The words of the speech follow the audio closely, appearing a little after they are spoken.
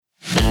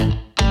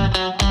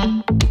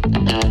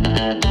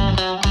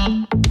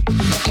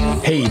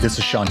Hey, this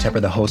is Sean Tepper,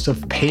 the host of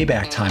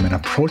Payback Time, an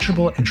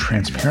approachable and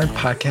transparent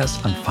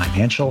podcast on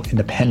financial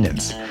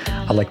independence.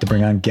 I like to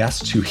bring on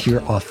guests who hear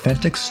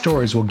authentic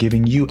stories while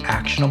giving you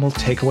actionable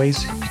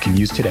takeaways you can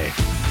use today.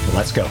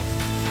 Let's go.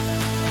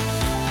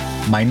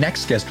 My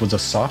next guest was a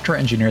software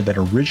engineer that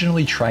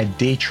originally tried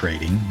day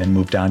trading, then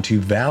moved on to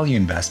value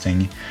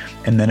investing,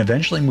 and then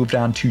eventually moved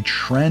on to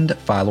trend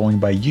following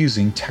by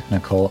using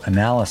technical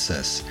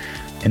analysis.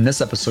 In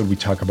this episode, we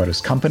talk about his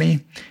company,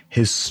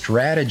 his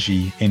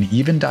strategy, and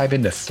even dive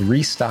into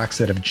 3 stocks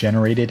that have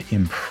generated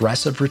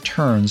impressive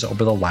returns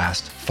over the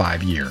last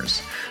 5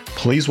 years.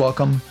 Please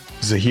welcome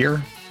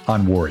Zaheer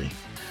Anwari.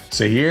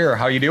 Zaheer,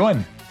 how you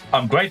doing?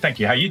 I'm great, thank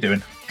you. How are you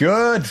doing?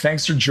 Good.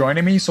 Thanks for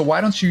joining me. So why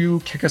don't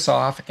you kick us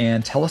off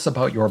and tell us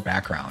about your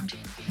background?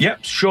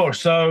 Yep, sure.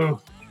 So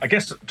I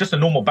guess just a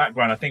normal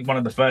background. I think one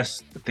of the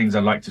first things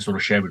I'd like to sort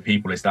of share with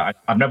people is that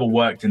I've never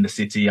worked in the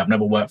city. I've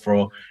never worked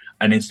for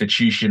an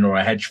institution or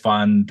a hedge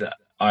fund.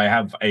 I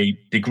have a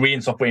degree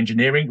in software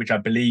engineering, which I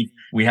believe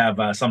we have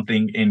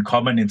something in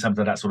common in terms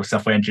of that sort of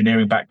software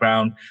engineering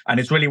background. And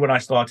it's really when I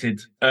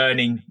started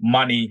earning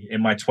money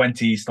in my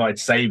 20s, started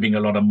saving a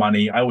lot of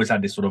money. I always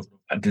had this sort of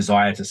a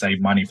desire to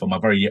save money from a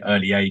very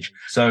early age.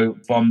 So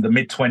from the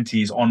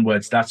mid-20s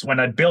onwards, that's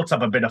when I built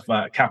up a bit of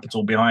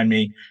capital behind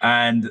me.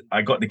 And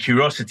I got the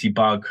curiosity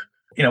bug.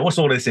 You know, what's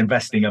all this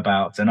investing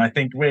about? And I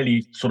think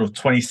really sort of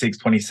 26,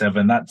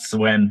 27, that's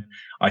when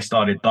I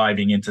started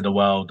diving into the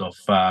world of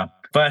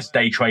first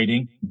day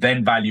trading,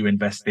 then value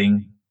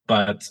investing,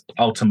 but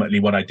ultimately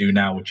what I do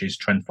now, which is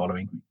trend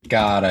following.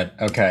 Got it.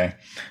 Okay.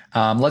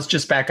 Let's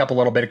just back up a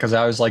little bit because I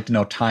always like to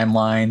know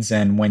timelines.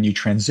 And when you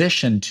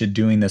transitioned to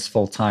doing this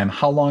full time,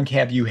 how long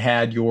have you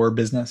had your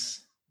business?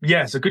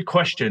 Yeah, it's a good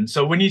question.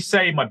 So when you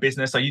say my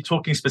business, are you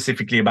talking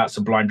specifically about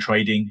Sublime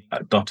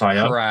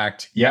Trading.io?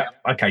 Correct. Yeah.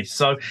 Okay.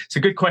 So it's a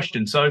good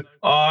question. So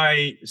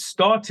I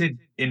started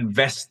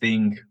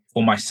investing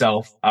for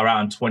myself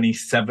around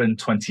 27,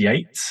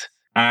 28.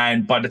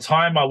 And by the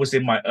time I was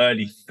in my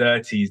early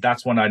 30s,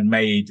 that's when I'd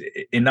made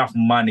enough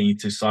money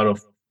to sort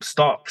of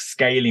start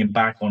scaling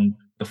back on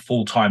the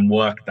full-time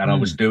work that I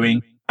was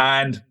doing.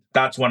 And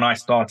that's when I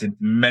started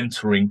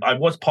mentoring. I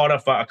was part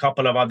of a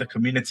couple of other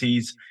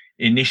communities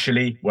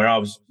initially where I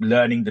was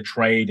learning the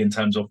trade in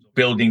terms of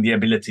building the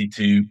ability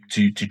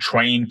to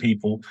train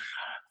people.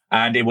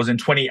 And it was in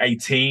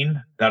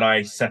 2018 that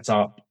I set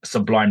up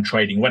Sublime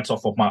Trading, went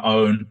off of my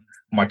own.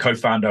 My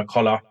co-founder,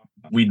 Collar,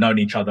 we'd known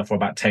each other for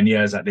about 10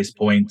 years at this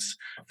point.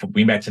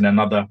 We met in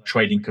another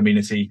trading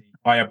community.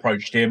 I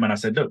approached him and I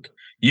said, look,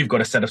 you've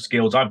got a set of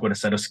skills. I've got a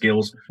set of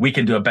skills. We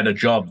can do a better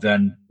job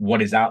than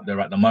what is out there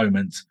at the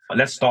moment.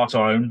 Let's start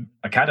our own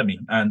academy.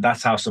 And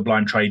that's how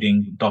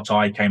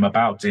SublimeTrading.io came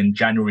about in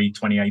January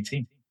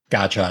 2018.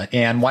 Gotcha.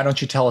 And why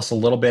don't you tell us a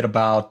little bit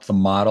about the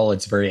model?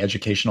 It's very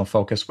educational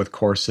focused with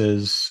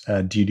courses.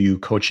 Do you do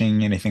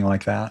coaching, anything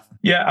like that?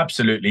 Yeah,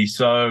 absolutely.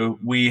 So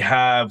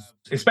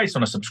it's based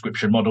on a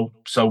subscription model.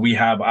 So we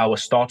have our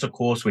starter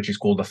course, which is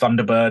called the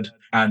Thunderbird.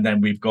 And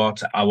then we've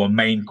got our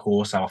main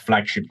course, our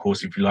flagship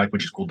course, if you like,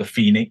 which is called the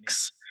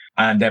Phoenix.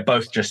 And they're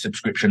both just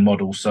subscription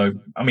models. So,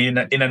 I mean,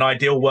 in an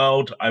ideal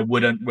world, I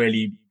wouldn't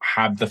really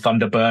have the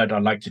Thunderbird.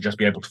 I'd like to just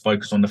be able to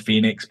focus on the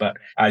Phoenix. But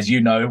as you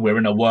know, we're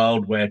in a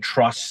world where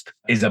trust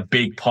is a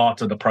big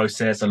part of the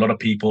process. A lot of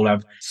people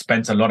have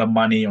spent a lot of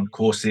money on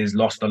courses,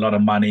 lost a lot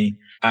of money.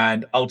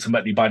 And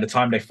ultimately, by the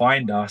time they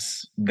find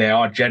us, they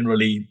are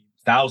generally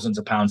thousands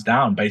of pounds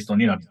down based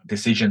on,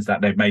 decisions that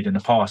they've made in the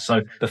past.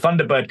 So the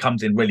Thunderbird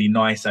comes in really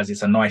nice as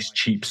it's a nice,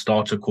 cheap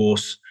starter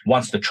course.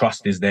 Once the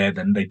trust is there,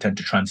 then they tend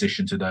to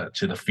transition to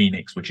the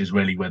Phoenix, which is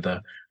really where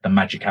the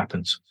magic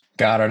happens.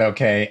 Got it.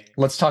 Okay.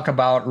 Let's talk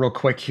about real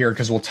quick here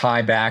because we'll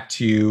tie back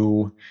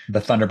to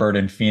the Thunderbird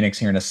and Phoenix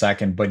here in a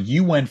second. But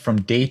you went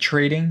from day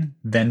trading,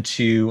 then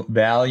to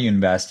value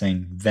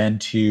investing, then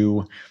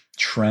to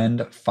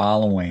trend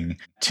following.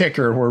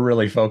 Ticker, we're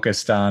really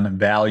focused on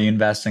value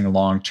investing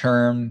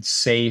long-term,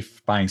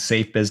 buying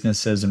safe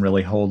businesses and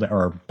really holding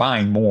or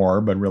buying more,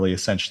 but really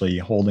essentially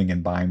holding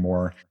and buying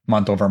more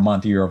month over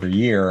month, year over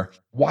year.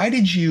 Why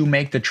did you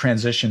make the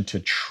transition to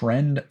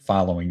trend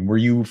following? Were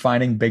you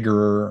finding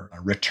bigger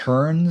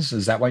returns?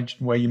 Is that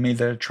why you made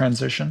the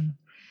transition?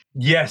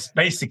 Yes,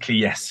 basically,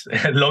 yes.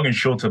 Long and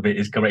short of it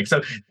is correct.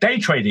 So day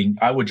trading,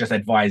 I would just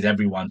advise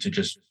everyone to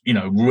just,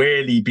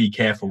 really be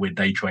careful with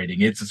day trading.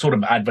 It's sort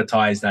of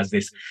advertised as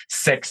this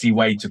sexy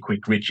way to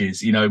quick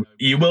riches.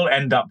 You will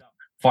end up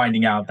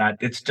finding out that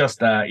it's just,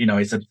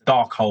 it's a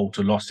dark hole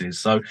to losses.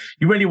 So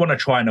you really want to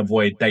try and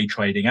avoid day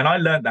trading. And I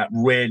learned that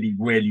really,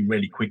 really,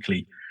 really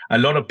quickly. A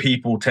lot of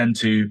people tend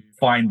to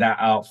find that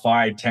out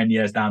 5-10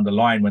 years down the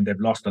line when they've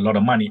lost a lot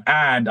of money.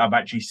 And I've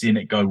actually seen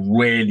it go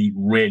really,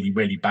 really,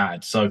 really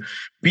bad. So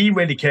be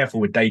really careful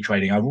with day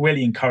trading. I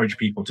really encourage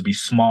people to be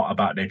smart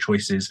about their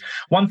choices.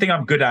 One thing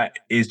I'm good at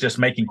is just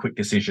making quick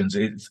decisions.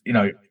 It's,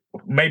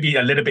 maybe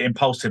a little bit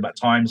impulsive at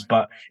times,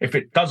 but if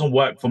it doesn't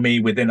work for me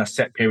within a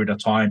set period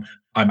of time,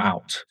 I'm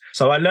out.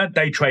 So I learned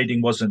day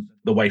trading wasn't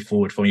the way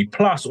forward for me.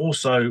 Plus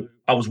also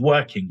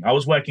I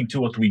was working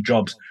 2 or 3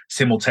 jobs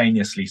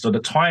simultaneously. So the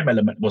time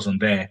element wasn't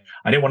there.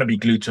 I didn't want to be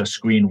glued to a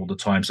screen all the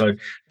time. So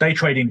day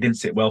trading didn't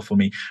sit well for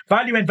me.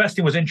 Value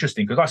investing was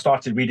interesting because I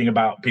started reading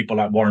about people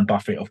like Warren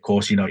Buffett, of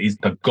course, he's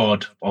the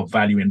god of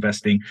value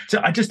investing. So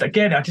I just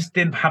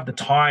didn't have the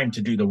time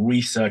to do the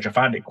research. I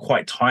found it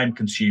quite time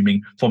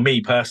consuming for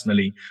me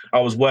personally. I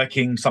was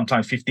working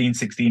sometimes 15,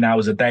 16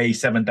 hours a day,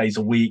 7 days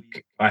a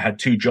week. I had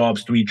 2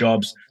 jobs, 3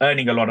 jobs,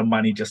 earning a lot of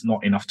money, just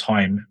not enough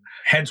time.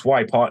 Hence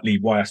partly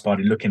why I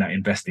started looking at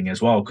investing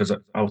as well, because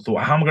I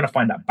thought, how am I going to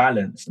find that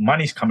balance? The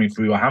money's coming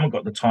through. I haven't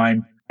got the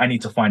time. I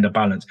need to find a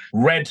balance.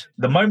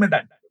 The moment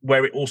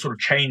where it all sort of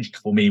changed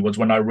for me was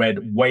when I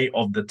read Way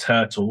of the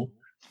Turtle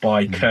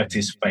by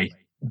Curtis Faith.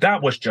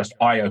 That was just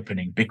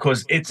eye-opening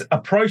because it's a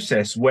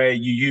process where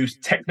you use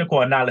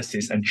technical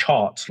analysis and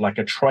charts like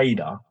a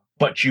trader,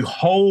 but you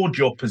hold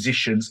your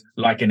positions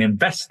like an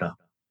investor.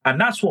 And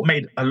that's what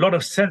made a lot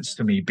of sense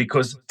to me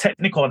because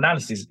technical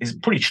analysis is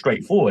pretty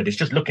straightforward. It's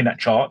just looking at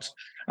charts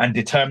and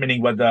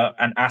determining whether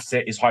an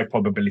asset is high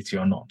probability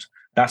or not.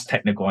 That's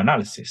technical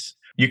analysis.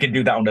 You can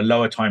do that on the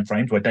lower time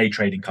frames where day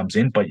trading comes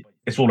in, but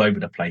it's all over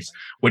the place.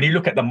 When you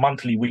look at the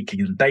monthly,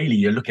 weekly, and daily,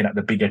 you're looking at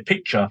the bigger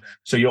picture.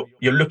 So you're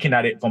looking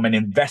at it from an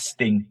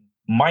investing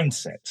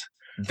mindset.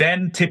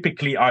 Then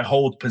typically I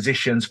hold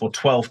positions for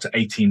 12 to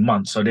 18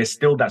 months. So there's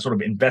still that sort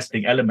of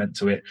investing element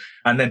to it.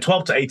 And then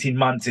 12 to 18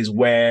 months is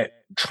where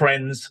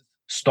trends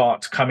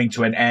start coming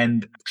to an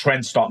end.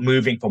 Trends start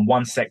moving from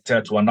one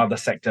sector to another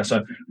sector.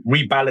 So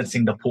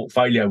rebalancing the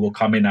portfolio will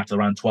come in at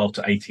around 12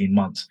 to 18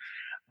 months.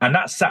 And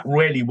that sat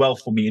really well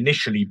for me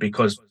initially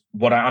because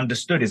what I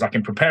understood is I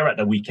can prepare at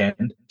the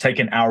weekend, take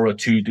an hour or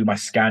two, do my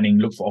scanning,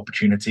 look for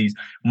opportunities.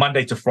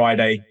 Monday to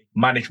Friday,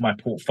 manage my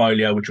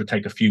portfolio, which would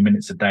take a few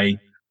minutes a day.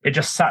 It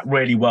just sat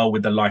really well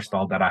with the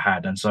lifestyle that I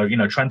had. And so,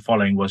 trend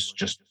following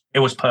it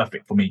was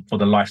perfect for me for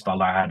the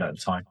lifestyle I had at the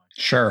time.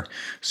 Sure.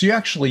 So you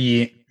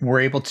actually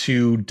were able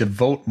to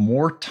devote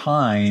more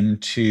time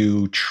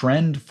to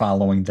trend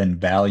following than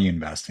value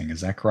investing.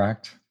 Is that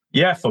correct?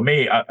 Yeah, for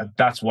me,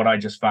 that's what I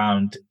just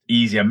found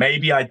easier.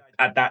 Maybe at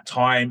that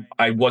time,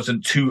 I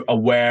wasn't too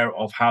aware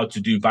of how to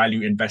do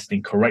value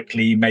investing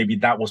correctly. Maybe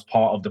that was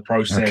part of the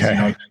process,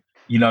 okay.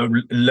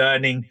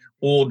 Learning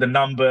all the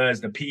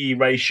numbers, the PE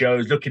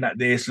ratios, looking at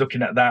this,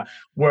 looking at that.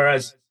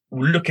 Whereas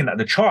looking at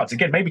the charts,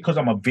 again, maybe because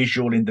I'm a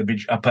visual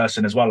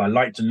person as well, I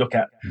like to look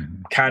at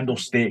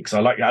candlesticks. I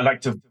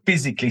like to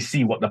physically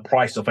see what the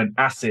price of an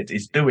asset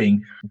is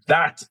doing.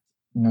 That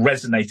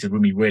resonated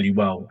with me really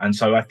well. And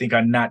so I think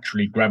I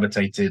naturally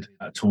gravitated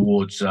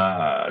towards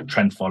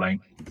trend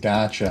following.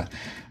 Gotcha.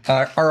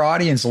 Our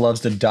audience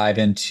loves to dive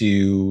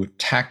into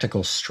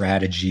tactical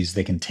strategies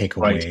they can take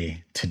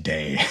away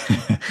today.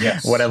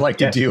 Yes. What I'd like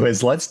to do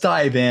is let's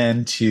dive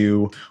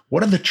into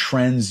what are the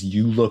trends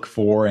you look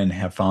for and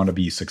have found to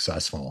be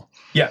successful.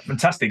 Yeah,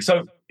 fantastic.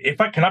 So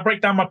can I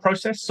break down my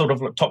process sort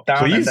of top down?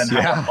 Please, and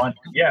then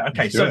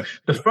okay. So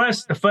the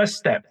first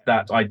step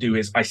that I do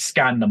is I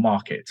scan the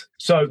market.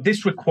 So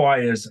this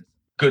requires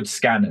good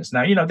scanners.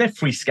 Now, there are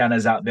free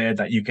scanners out there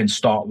that you can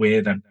start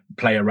with and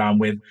play around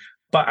with.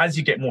 But as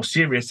you get more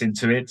serious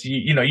into it,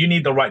 you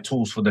need the right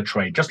tools for the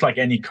trade. Just like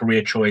any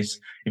career choice,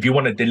 if you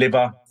want to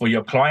deliver for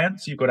your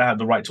clients, you've got to have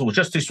the right tools.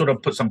 Just to sort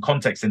of put some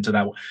context into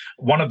that,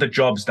 one of the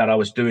jobs that I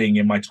was doing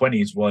in my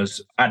 20s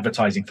was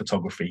advertising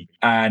photography.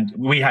 And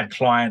we had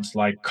clients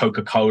like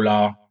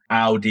Coca-Cola,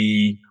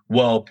 Audi,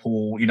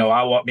 Whirlpool,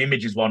 our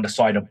images were on the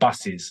side of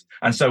buses.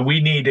 And so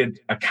we needed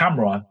a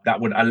camera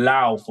that would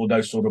allow for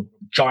those sort of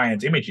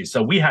giant images.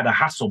 So we had a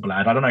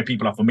Hasselblad. I don't know if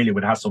people are familiar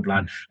with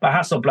Hasselblad, but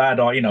Hasselblad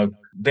are,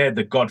 they're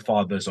the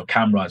godfathers of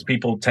cameras.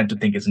 People tend to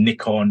think it's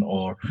Nikon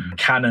or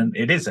Canon.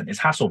 It isn't. It's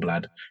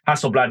Hasselblad.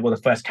 Hasselblad were the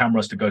first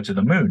cameras to go to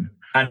the moon.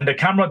 And the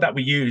camera that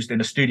we used in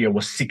the studio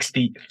was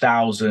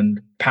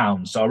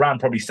 £60,000. So around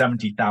probably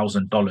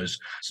 $70,000.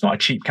 It's not a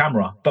cheap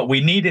camera, but we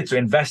needed to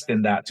invest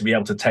in that to be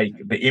able to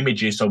take the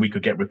images so we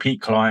could get repeat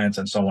clients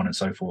and so on and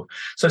so forth.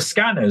 So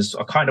scanners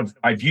are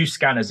I view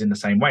scanners in the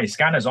same way.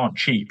 Scanners aren't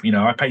cheap.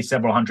 I pay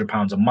several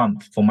 £100s a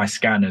month for my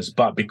scanners,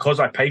 but because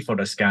I pay for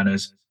the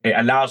scanners, it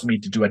allows me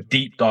to do a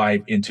deep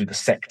dive into the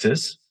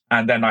sectors.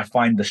 And then I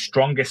find the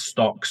strongest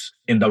stocks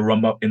in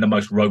the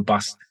most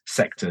robust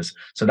sectors.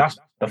 So that's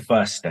the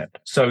first step.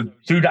 So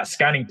through that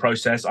scanning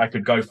process, I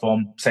could go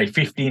from, say,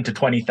 15 to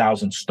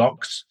 20,000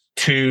 stocks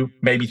to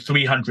maybe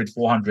 300,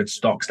 400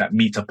 stocks that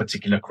meet a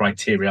particular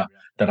criteria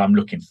that I'm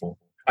looking for.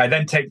 I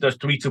then take those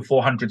 300 to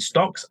 400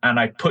 stocks and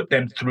I put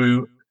them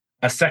through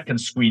a second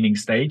screening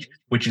stage,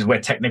 which is where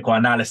technical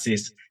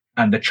analysis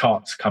and the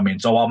charts come in.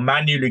 So I'll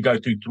manually go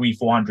through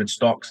 300-400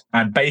 stocks.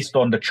 And based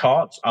on the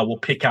charts, I will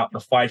pick out the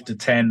 5 to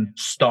 10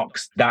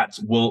 stocks that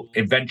will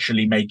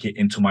eventually make it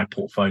into my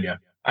portfolio.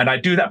 And I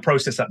do that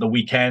process at the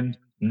weekend.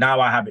 Now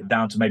I have it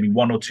down to maybe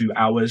 1 or 2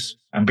 hours.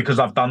 And because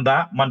I've done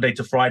that Monday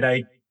to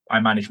Friday,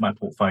 I manage my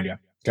portfolio.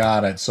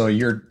 Got it. So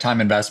your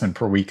time investment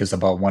per week is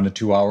about 1 to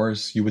 2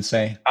 hours, you would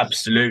say?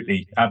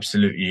 Absolutely.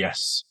 Absolutely.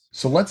 Yes.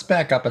 So let's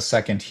back up a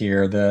second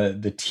here.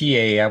 The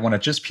TA, I want to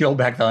just peel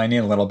back the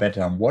onion a little bit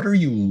on what are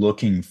you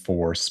looking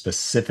for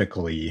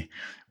specifically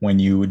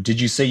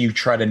did you say you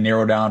try to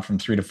narrow down from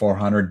 3 to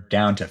 400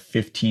 down to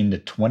 15 to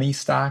 20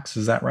 stocks?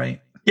 Is that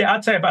right? Yeah,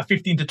 I'd say about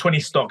 15 to 20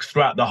 stocks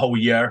throughout the whole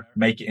year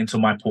make it into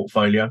my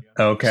portfolio.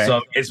 Okay.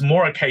 So it's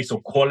more a case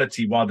of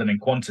quality rather than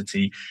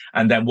quantity.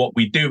 And then what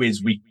we do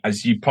is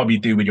as you probably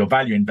do with your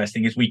value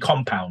investing, is we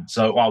compound.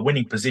 So our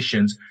winning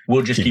positions,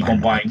 we'll just keep on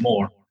buying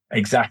more.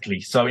 Exactly.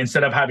 So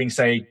instead of having,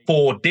 say,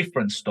 4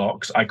 different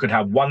stocks, I could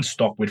have one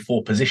stock with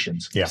 4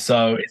 positions. Yeah.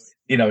 So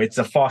it's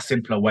a far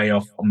simpler way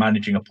of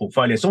managing a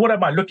portfolio. So what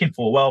am I looking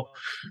for? Well,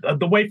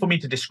 the way for me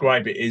to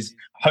describe it is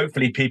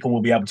hopefully people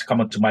will be able to come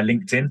onto my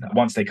LinkedIn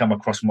once they come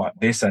across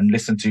this and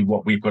listen to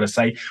what we've got to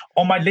say.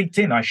 On my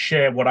LinkedIn, I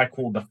share what I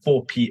call the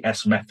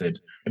 4PS method,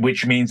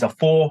 which means a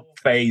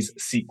 4-phase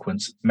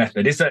sequence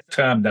method. It's a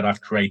term that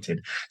I've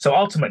created. So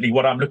ultimately,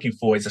 what I'm looking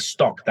for is a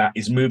stock that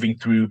is moving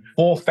through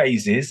 4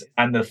 phases,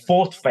 and the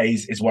 4th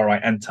phase is where I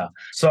enter.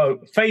 So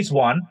phase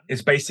 1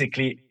 is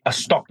basically a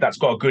stock that's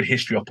got a good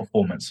history of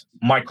performance.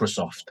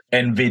 Microsoft,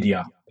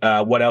 Nvidia.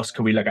 What else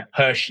can we look at?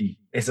 Hershey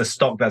is a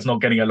stock that's not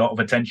getting a lot of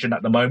attention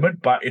at the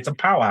moment, but it's a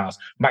powerhouse.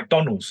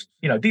 McDonald's,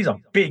 these are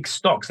big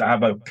stocks that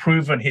have a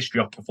proven history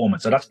of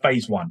performance. So that's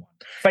phase 1.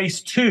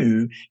 Phase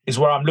 2 is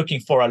where I'm looking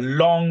for a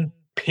long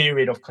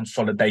period of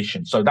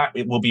consolidation. So that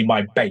it will be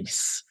my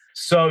base.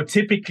 So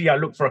typically I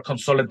look for a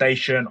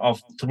consolidation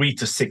of 3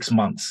 to 6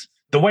 months.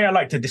 The way I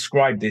like to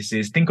describe this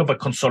is think of a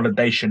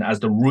consolidation as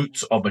the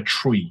roots of a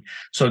tree.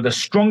 So the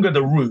stronger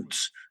the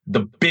roots,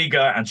 the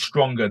bigger and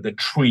stronger the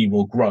tree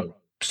will grow.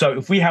 So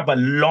if we have a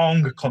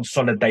long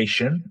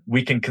consolidation,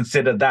 we can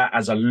consider that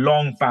as a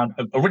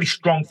really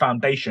strong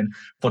foundation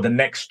for the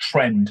next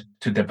trend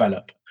to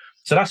develop.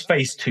 So that's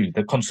phase 2,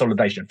 the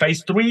consolidation.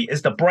 Phase 3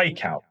 is the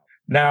breakout.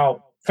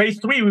 Now, phase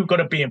 3, we've got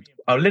to be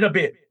a little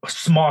bit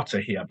smarter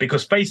here,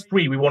 because phase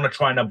 3, we want to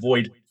try and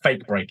avoid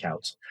fake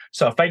breakouts.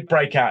 So a fake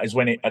breakout is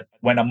when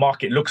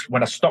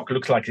a stock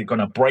looks like it's going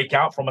to break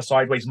out from a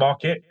sideways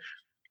market,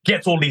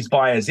 gets all these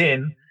buyers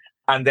in,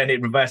 and then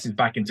it reverses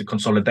back into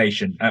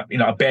consolidation,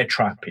 a bear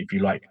trap, if you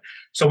like.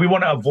 So we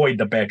want to avoid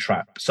the bear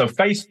trap. So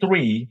phase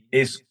 3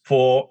 is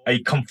for a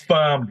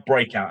confirmed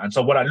breakout. And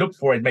so what I look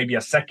for is maybe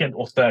a second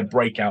or third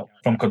breakout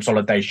from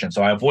consolidation.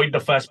 So I avoid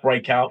the first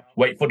breakout,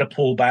 wait for the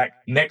pullback.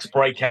 Next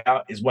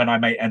breakout is when I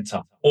may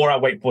enter. Or I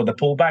wait for the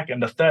pullback,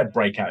 and the third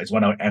breakout is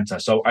when I enter.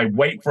 So I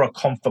wait for a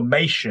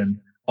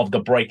confirmation of the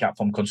breakout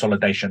from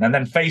consolidation. And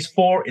then phase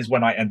 4 is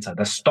when I enter.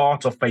 The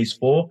start of phase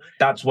 4,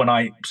 that's when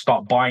I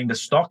start buying the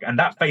stock. And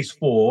that phase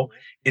 4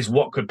 is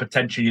what could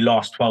potentially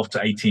last 12 to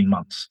 18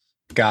 months.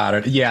 Got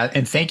it. Yeah.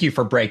 And thank you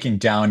for breaking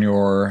down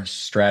your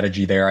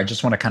strategy there. I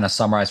just want to kind of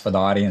summarize for the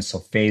audience. So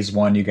phase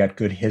 1, you got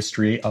good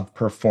history of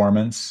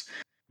performance.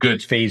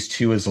 Good. Phase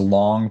 2 is a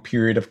long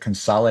period of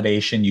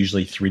consolidation,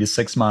 usually 3 to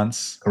 6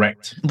 months.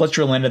 Correct. Let's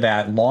drill into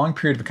that. Long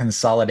period of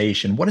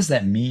consolidation. What does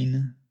that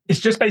mean? It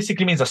just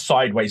basically means a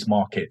sideways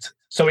market.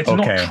 So it's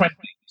not trending.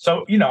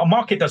 So, a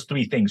market does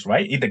 3 things,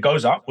 right? Either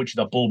goes up, which is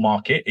a bull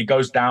market, it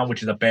goes down,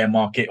 which is a bear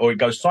market, or it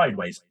goes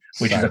sideways,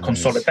 which is a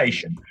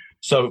consolidation.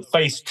 So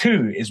phase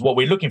 2 is what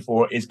we're looking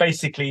for, is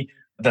basically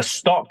the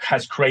stock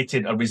has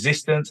created a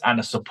resistance and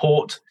a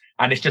support,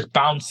 and it's just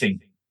bouncing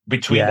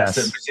between that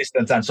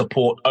resistance and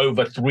support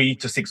over 3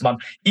 to 6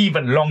 months,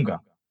 even longer.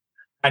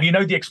 And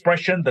the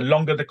expression, the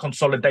longer the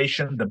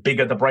consolidation, the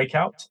bigger the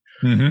breakout.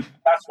 Mm-hmm.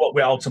 That's what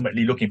we're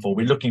ultimately looking for.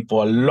 We're looking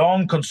for a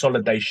long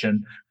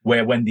consolidation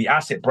where when the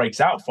asset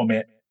breaks out from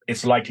it,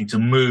 it's likely to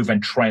move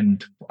and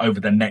trend over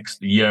the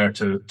next year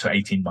to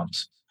 18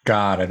 months.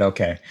 Got it.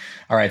 Okay.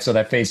 All right. So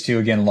that phase 2,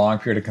 again, long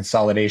period of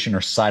consolidation or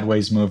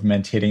sideways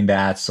movement, hitting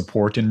that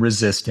support and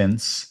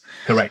resistance.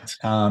 Correct.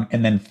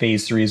 And then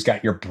phase 3 has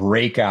got your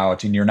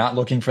breakout, and you're not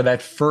looking for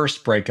that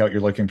first breakout.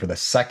 You're looking for the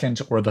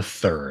second or the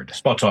third.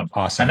 Spot on.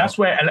 Awesome. And that's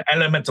where an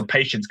element of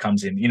patience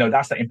comes in.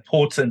 That's the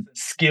important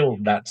skill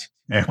that's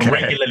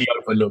regularly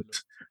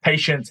overlooked.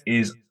 Patience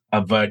is a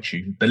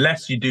virtue. The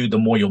less you do, the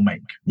more you'll make.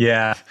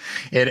 Yeah.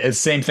 It's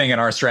same thing in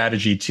our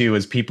strategy too,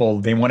 is people,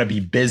 they want to be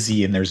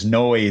busy and there's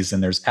noise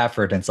and there's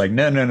effort. And it's like,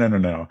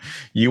 no.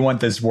 You want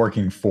this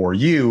working for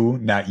you,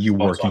 not you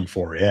working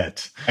for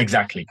it.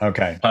 Exactly.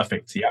 Okay.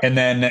 Perfect. Yeah. And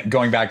then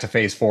going back to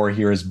phase 4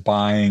 here is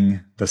buying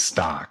the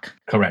stock.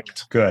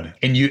 Correct. Good.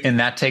 And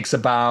that takes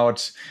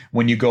about,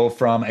 when you go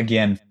from,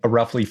 again,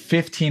 roughly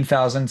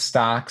 15,000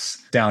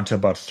 stocks down to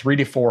about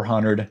 300 to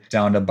 400,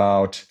 down to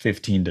about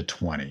 15 to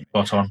 20.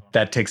 Spot on.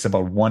 That takes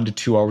about 1 to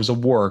 2 hours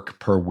of work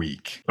per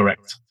week.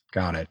 Correct.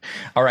 Got it.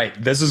 All right.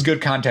 This is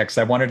good context.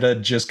 I wanted to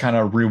just kind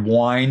of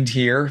rewind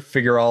here,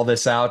 figure all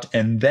this out,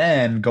 and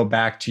then go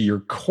back to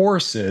your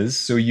courses.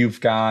 So you've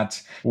got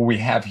what we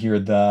have here,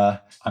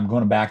 I'm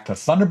going back to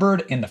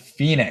Thunderbird and the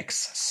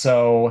Phoenix.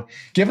 So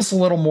give us a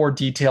little more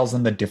details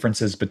on the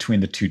differences between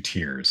the 2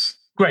 tiers.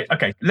 Great.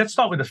 Okay. Let's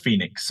start with the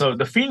Phoenix. So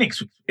the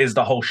Phoenix is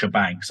the whole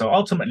shebang. So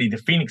ultimately, the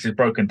Phoenix is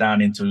broken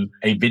down into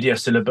a video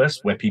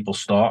syllabus where people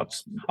start.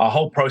 Our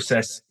whole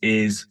process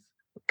is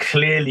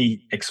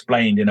clearly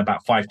explained in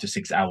about 5 to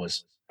 6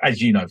 hours.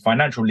 As you know,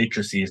 financial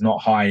literacy is not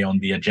high on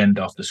the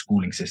agenda of the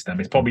schooling system.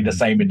 It's probably the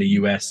same in the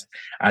US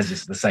as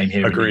it's the same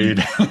here.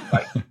 Agreed.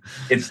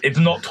 It's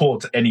not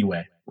taught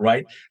anywhere.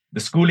 right? The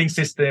schooling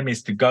system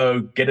is to go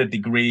get a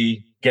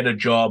degree, get a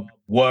job,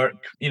 work.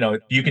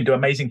 You can do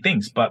amazing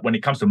things. But when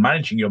it comes to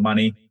managing your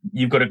money,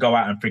 you've got to go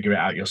out and figure it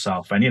out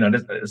yourself. And,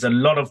 there's a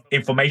lot of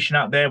information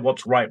out there.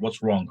 What's right,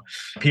 what's wrong.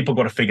 People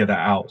got to figure that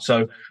out.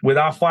 So with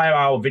our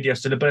 5-hour video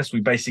syllabus, we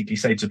basically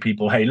say to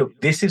people, hey, look,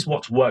 this is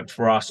what's worked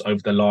for us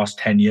over the last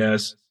 10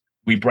 years.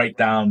 We break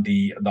down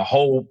the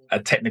whole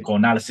technical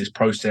analysis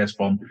process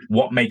from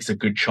what makes a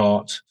good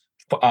chart,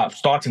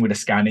 starting with the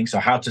scanning, so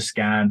how to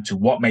scan, to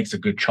what makes a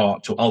good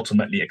chart, to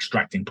ultimately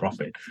extracting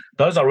profit.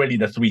 Those are really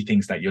the three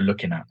things that you're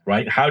looking at,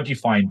 right? How do you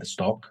find the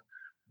stock?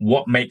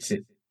 What makes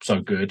it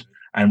so good?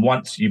 And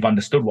once you've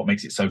understood what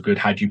makes it so good,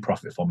 how do you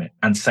profit from it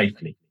and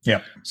safely? Yeah.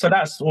 So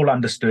that's all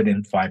understood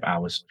in 5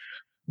 hours.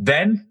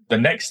 Then the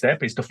next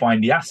step is to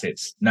find the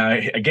assets. Now,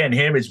 again,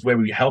 here is where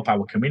we help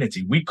our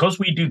community. Because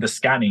we do the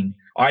scanning,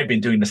 I've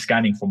been doing the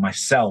scanning for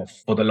myself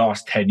for the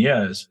last 10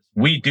 years.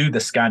 We do the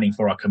scanning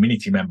for our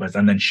community members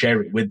and then share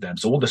it with them.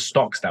 So all the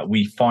stocks that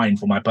we find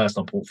for my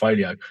personal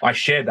portfolio, I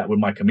share that with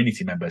my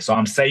community members. So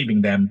I'm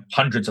saving them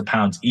hundreds of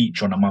pounds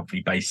each on a monthly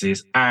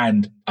basis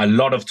and a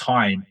lot of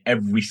time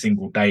every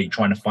single day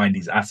trying to find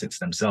these assets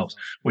themselves,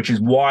 which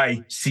is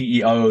why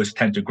CEOs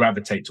tend to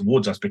gravitate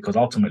towards us, because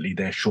ultimately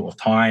they're short of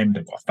time.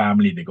 They've got a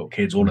family, they've got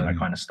kids, all of that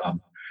kind of stuff,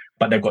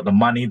 but they've got the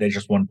money. They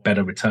just want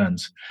better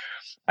returns.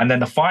 And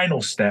then the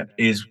final step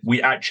is we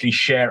actually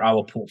share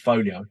our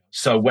portfolio.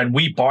 So when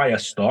we buy a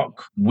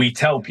stock, we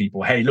tell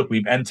people, hey, look,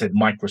 we've entered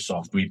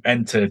Microsoft, we've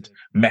entered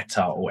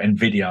Meta or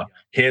Nvidia.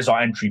 Here's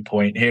our entry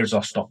point. Here's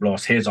our stop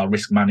loss. Here's our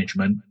risk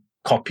management.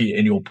 Copy it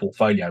in your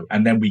portfolio.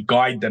 And then we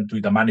guide them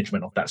through the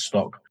management of that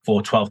stock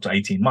for 12 to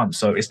 18 months.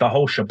 So it's the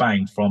whole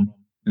shebang, from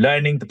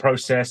learning the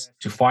process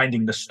to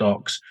finding the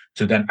stocks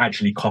to then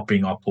actually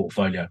copying our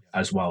portfolio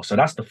as well. So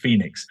that's the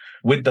Phoenix.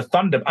 With the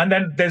Thunder, and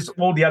then there's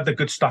all the other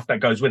good stuff that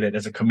goes with it.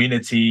 There's a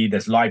community,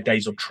 there's live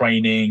days of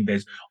training,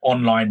 there's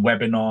online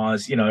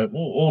webinars,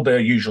 all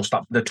the usual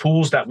stuff. The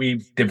tools that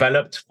we've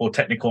developed for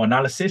technical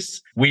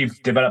analysis,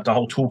 we've developed a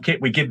whole toolkit.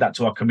 We give that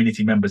to our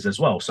community members as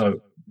well. So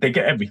they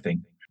get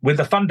everything. With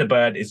the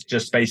Thunderbird, it's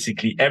just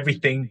basically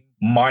everything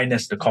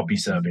minus the copy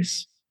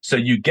service. So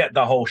you get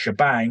the whole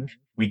shebang.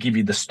 We give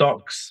you the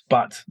stocks,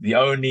 but the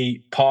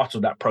only part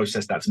of that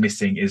process that's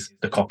missing is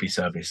the copy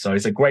service. So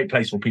it's a great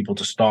place for people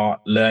to start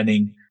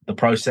learning the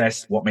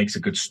process, what makes a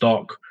good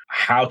stock,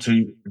 how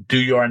to do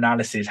your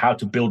analysis, how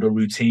to build a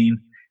routine.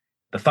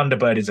 The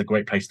Thunderbird is a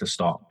great place to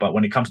start. But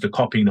when it comes to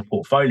copying the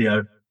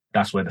portfolio,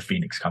 that's where the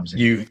Phoenix comes in.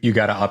 You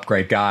got to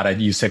upgrade. Got it.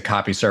 You said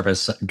copy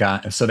service.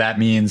 So that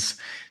means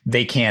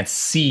they can't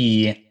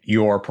see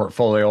your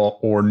portfolio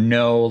or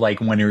know,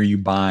 like, when are you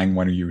buying,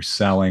 when are you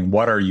selling,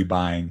 what are you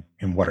buying,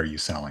 and what are you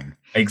selling?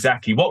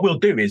 Exactly. What we'll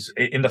do is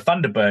in the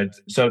Thunderbird,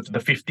 so the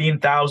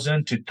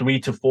 15,000 to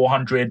 300 to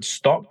 400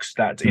 stocks,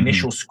 that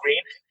initial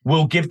screen,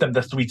 we'll give them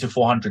the 300 to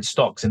 400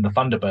 stocks in the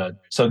Thunderbird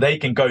so they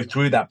can go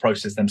through that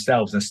process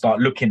themselves and start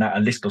looking at a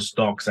list of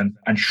stocks and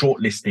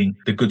shortlisting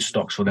the good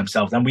stocks for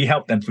themselves. And we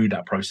help them through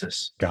that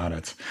process. Got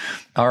it.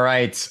 All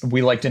right.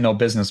 We like to know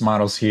business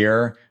models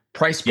here.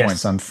 Price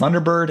points on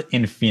Thunderbird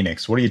and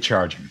Phoenix. What are you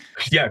charging?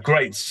 Yeah,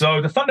 great.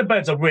 So the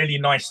Thunderbird's a really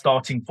nice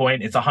starting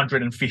point. It's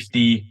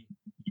 150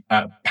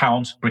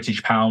 pounds,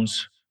 British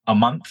pounds a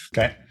month.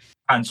 Okay.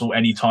 Cancel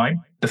anytime.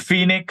 The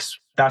Phoenix,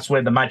 that's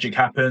where the magic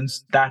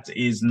happens. That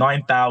is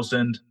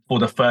 9,000 for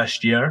the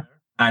first year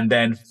and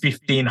then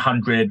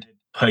 1,500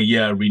 per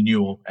year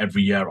renewal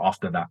every year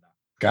after that.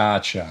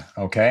 Gotcha.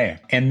 Okay.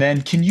 And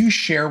then can you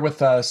share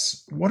with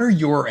us, what are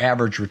your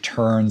average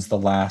returns the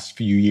last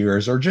few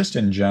years, or just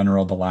in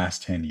general the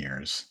last 10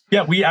 years?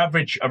 Yeah, we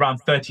average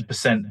around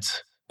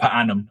 30% per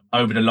annum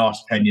over the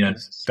last 10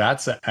 years.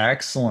 That's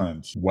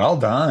excellent. Well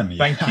done.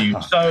 Thank you.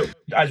 So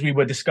as we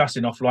were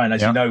discussing offline,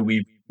 as you know,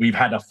 we've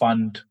had a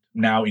fund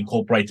now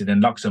incorporated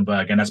in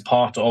Luxembourg. And as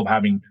part of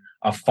having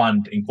a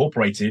fund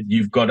incorporated,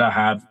 you've got to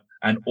have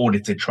an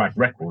audited track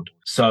record.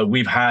 So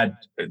we've had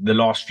the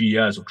last few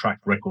years of track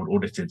record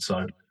audited.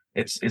 So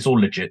it's all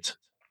legit.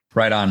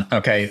 Right on.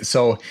 Okay,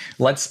 so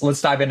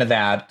let's dive into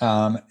that.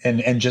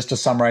 And just to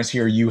summarize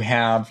here, you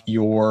have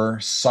your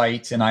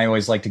site, and I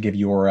always like to give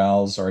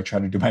URLs, or I try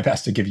to do my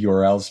best to give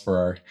URLs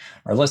for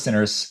our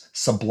listeners.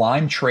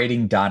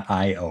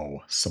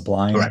 SublimeTrading.io.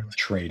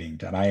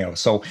 SublimeTrading.io.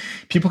 So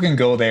people can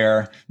go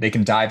there. They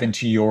can dive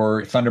into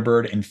your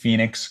Thunderbird and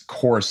Phoenix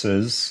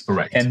courses.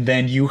 Correct. And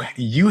then you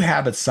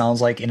have, it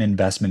sounds like, an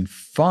investment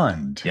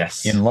fund.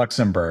 Yes. In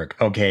Luxembourg.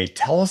 Okay,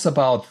 tell us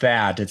about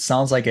that. It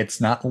sounds like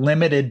it's not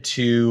limited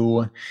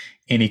to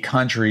any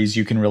countries.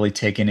 You can really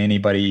take in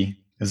anybody.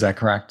 Is that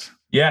correct?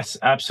 Yes,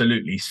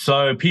 absolutely.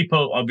 So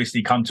people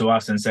obviously come to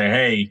us and say,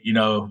 hey,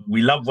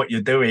 we love what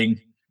you're doing.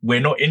 We're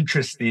not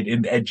interested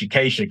in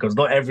education because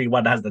not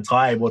everyone has the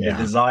time or the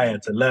desire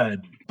to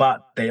learn,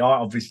 but they are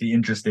obviously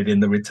interested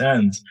in the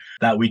returns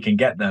that we can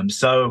get them.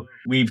 So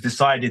we've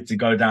decided to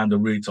go down the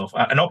route of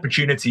an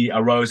opportunity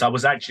arose. I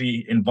was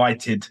actually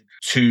invited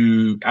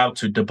out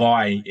to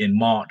Dubai in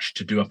March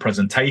to do a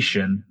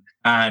presentation.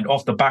 And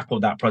off the back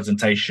of that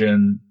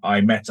presentation,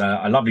 I met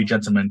a lovely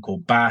gentleman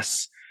called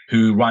Bass,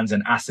 who runs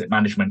an asset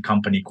management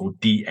company called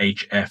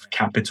DHF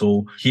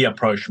Capital. He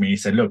approached me. He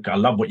said, look, I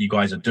love what you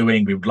guys are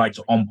doing. We would like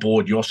to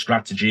onboard your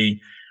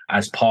strategy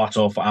as part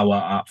of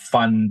our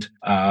fund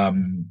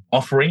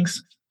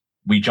offerings.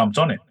 We jumped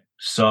on it.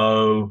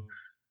 So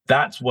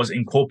that was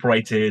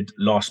incorporated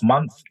last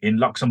month in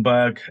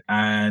Luxembourg,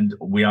 and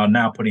we are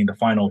now putting the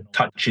final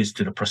touches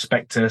to the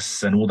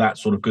prospectus and all that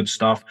sort of good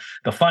stuff.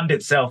 The fund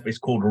itself is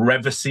called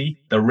Revacy,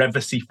 the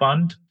Revacy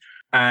Fund.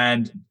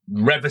 And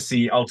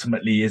Revacy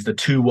ultimately is the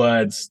two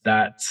words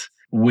that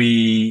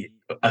we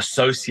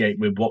associate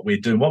with what we're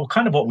doing. Well,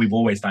 kind of what we've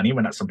always done,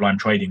 even at Sublime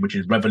Trading, which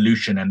is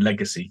revolution and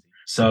legacy.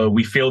 So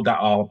we feel that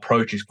our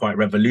approach is quite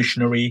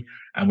revolutionary,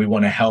 and we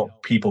want to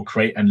help people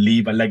create and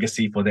leave a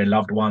legacy for their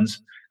loved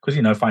ones.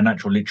 Because,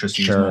 financial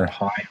literacy is not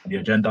high on the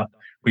agenda.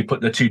 We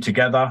put the two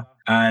together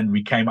and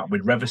we came up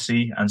with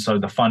Revacy. And so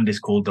the fund is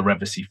called the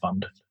Revacy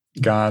Fund.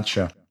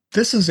 Gotcha.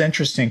 This is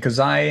interesting because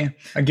I'll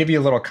give you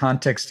a little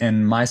context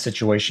in my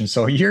situation.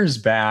 So years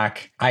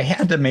back, I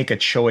had to make a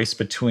choice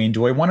between,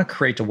 do I want to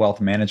create a wealth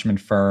management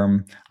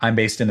firm? I'm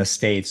based in the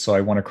States, so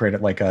I want to create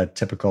it like a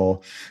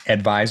typical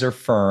advisor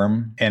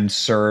firm and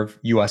serve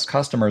US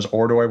customers,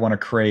 or do I want to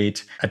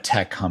create a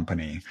tech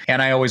company?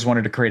 And I always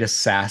wanted to create a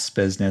SaaS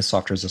business,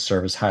 software as a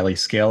service, highly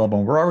scalable.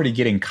 And we're already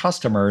getting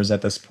customers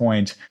at this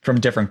point from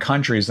different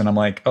countries. And I'm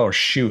like, oh,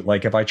 shoot,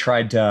 like if I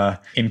tried to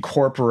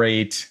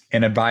incorporate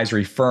an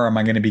advisory firm,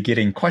 I'm going to be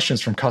getting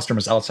questions from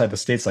customers outside the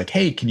States like,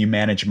 hey, can you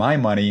manage my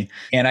money?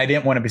 And I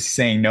didn't want to be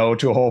saying no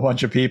to a whole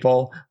bunch of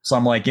people. So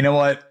I'm like, you know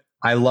what?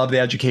 I love the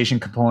education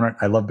component.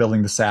 I love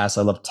building the SaaS.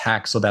 I love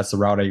tech. So that's the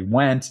route I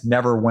went.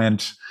 Never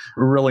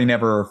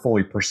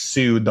fully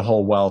pursued the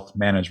whole wealth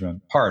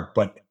management part.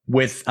 But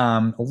with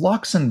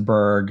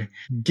Luxembourg,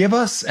 give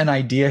us an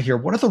idea here.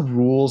 What are the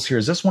rules here?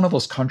 Is this one of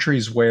those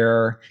countries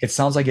where it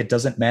sounds like it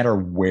doesn't matter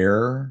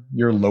where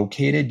you're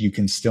located, you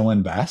can still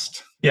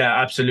invest?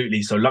 Yeah,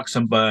 absolutely. So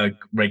Luxembourg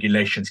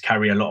regulations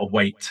carry a lot of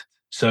weight.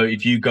 So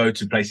if you go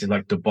to places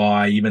like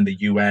Dubai, even the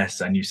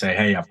US, and you say,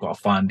 hey, I've got a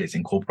fund, it's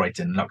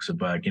incorporated in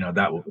Luxembourg,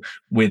 that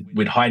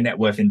with high net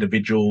worth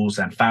individuals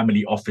and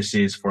family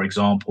offices, for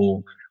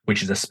example,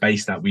 which is a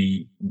space that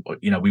we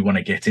want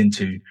to get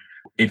into.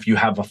 If you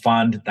have a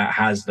fund that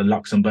has the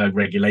Luxembourg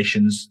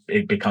regulations,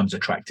 it becomes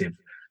attractive.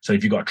 So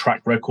if you've got a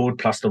track record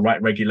plus the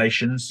right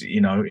regulations,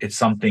 it's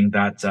something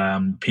that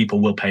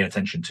people will pay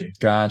attention to.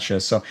 Gotcha.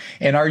 So,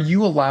 and are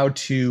you allowed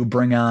to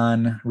bring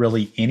on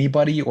really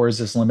anybody, or is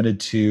this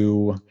limited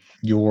to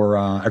your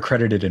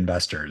accredited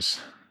investors?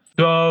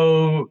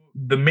 So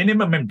the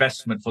minimum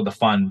investment for the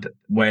fund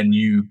when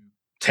you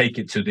take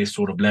it to this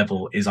sort of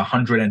level is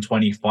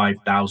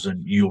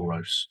 125,000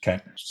 euros.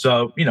 Okay.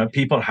 So,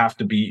 people have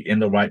to be in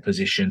the right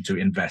position to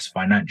invest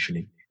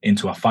financially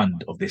into a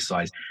fund of this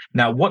size.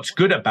 Now, what's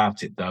good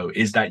about it, though,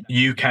 is that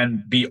you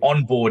can be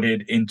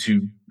onboarded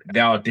into,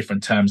 there are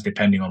different terms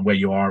depending on where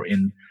you are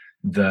in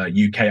the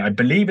UK. I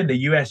believe in the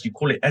US, you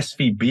call it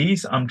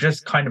SVBs. I'm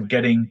just kind of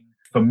getting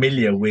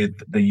familiar with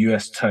the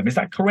US term. Is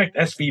that correct?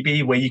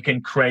 SVB, where you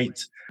can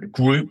create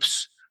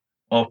groups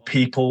of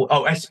people.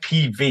 Oh,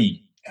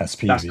 SPV.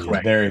 SPV. That's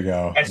correct. There you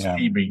go.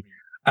 SPV. Yeah.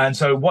 And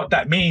so what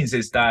that means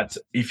is that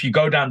if you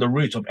go down the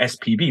route of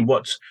SPV,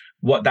 what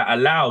that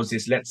allows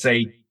is, let's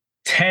say,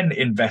 10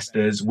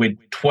 investors with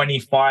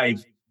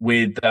 25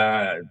 with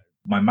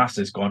my maths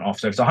has gone off.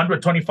 So it's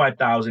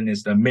 125,000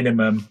 is the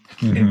minimum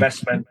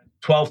investment,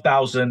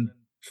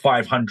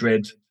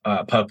 12,500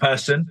 per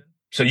person.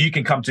 So you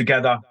can come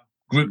together,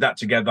 group that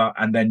together,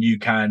 and then you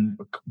can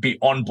be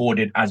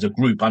onboarded as a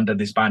group under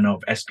this banner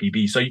of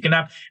SPV. So you can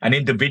have an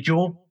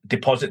individual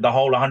deposit the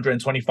whole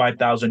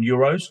 125,000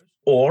 euros,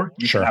 or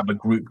you can have a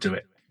group do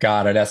it.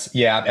 Got it.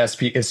 SP,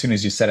 as soon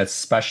as you said it's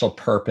special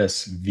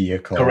purpose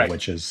vehicle, correct.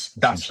 Which is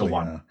that's the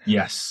one.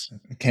 Yes.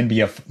 Can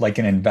be like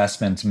an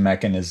investment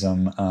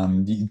mechanism.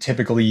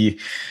 Typically,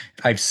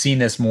 I've seen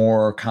this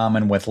more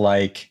common with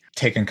like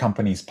taking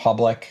companies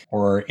public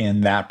or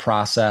in that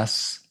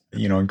process,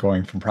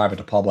 going from private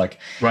to public.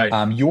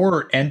 Right.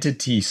 Your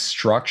entity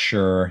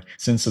structure,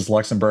 since it's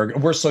Luxembourg,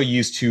 we're so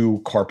used to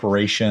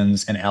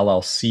corporations and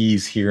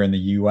LLCs here in the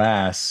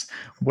US.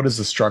 What is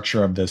the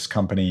structure of this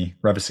company,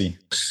 Revacy?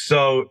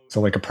 So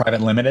like a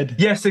private limited?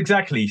 Yes,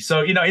 exactly. So,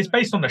 it's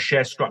based on the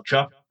share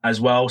structure as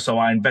well. So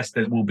our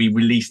investors will be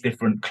released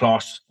different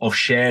class of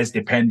shares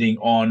depending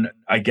on,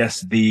 I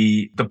guess,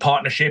 the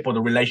partnership or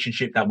the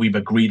relationship that we've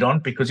agreed on,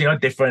 because,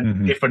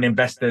 different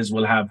investors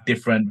will have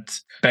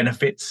different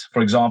benefits.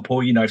 For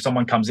example, if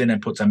someone comes in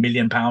and puts £1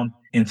 million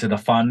into the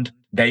fund,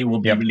 they will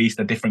be released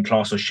a different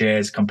class of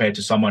shares compared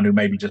to someone who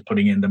may be just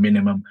putting in the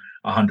minimum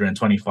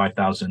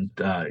 125,000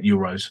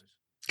 euros.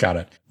 Got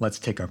it. Let's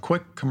take a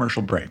quick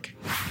commercial break.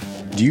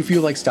 Do you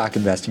feel like stock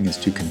investing is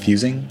too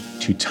confusing,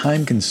 too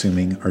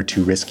time-consuming, or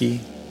too risky?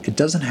 It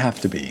doesn't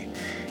have to be.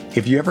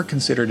 If you ever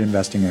considered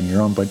investing on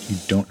your own but you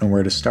don't know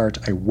where to start,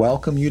 I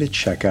welcome you to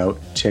check out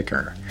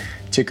Ticker.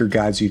 Ticker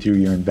guides you through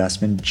your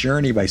investment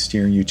journey by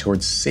steering you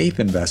towards safe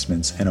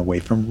investments and away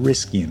from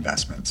risky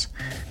investments.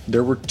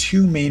 There were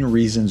two main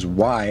reasons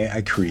why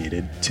I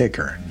created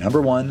Ticker.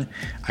 Number one,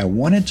 I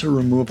wanted to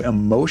remove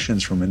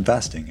emotions from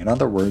investing. In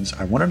other words,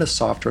 I wanted a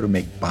software to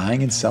make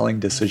buying and selling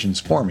decisions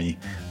for me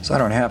so I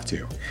don't have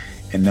to.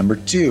 And number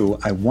two,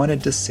 I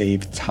wanted to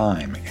save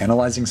time.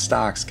 Analyzing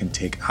stocks can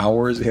take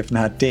hours, if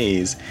not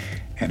days,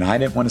 and I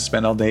didn't want to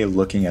spend all day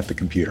looking at the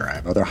computer. I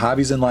have other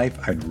hobbies in life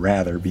I'd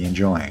rather be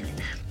enjoying.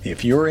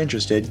 If you're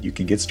interested, you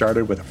can get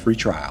started with a free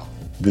trial.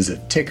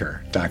 Visit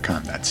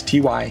ticker.com. That's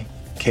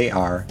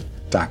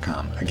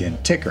TYKR.com. Again,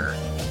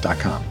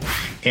 ticker.com.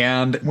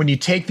 And when you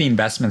take the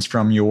investments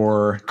from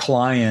your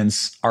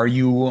clients, are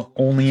you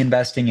only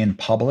investing in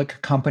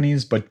public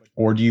companies,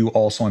 or do you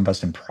also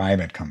invest in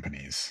private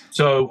companies?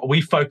 So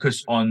we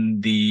focus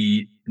on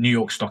the New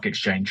York Stock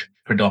Exchange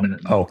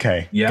predominantly.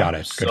 Okay, yeah. Got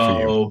it. Good for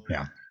you.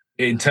 Yeah.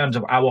 In terms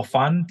of our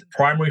fund,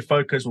 primary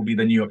focus will be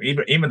the New York.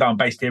 Even though I'm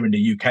based here in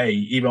the UK,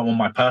 even on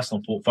my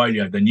personal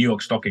portfolio, the New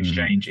York Stock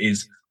Exchange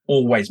is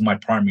always my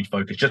primary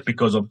focus, just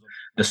because of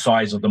the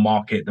size of the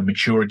market, the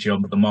maturity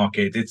of the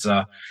market. It's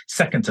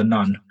second to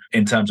none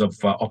in terms of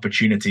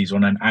opportunities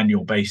on an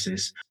annual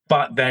basis.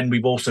 But then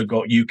we've also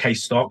got UK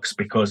stocks,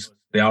 because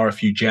there are a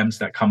few gems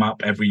that come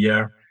up every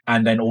year,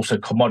 and then also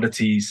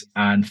commodities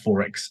and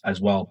Forex as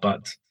well.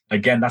 But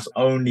again, that's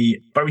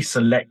only very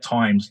select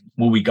times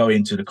will we go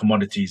into the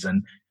commodities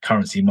and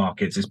currency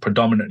markets. It's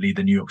predominantly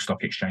the New York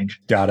Stock Exchange.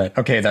 Got it.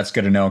 Okay, that's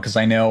good to know, because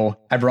I know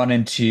I've run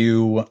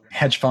into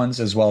hedge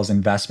funds as well as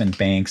investment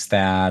banks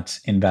that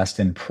invest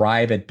in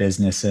private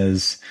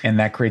businesses, and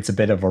that creates a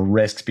bit of a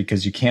risk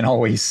because you can't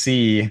always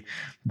see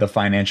the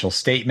financial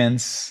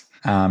statements.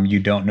 You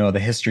don't know the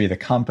history of the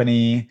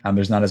company.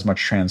 There's not as much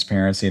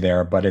transparency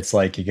there, but it's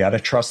like you got to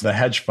trust the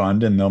hedge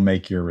fund and they'll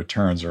make your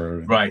returns,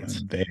 or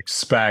they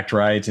expect,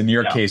 right? In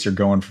your case, you're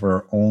going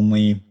for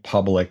only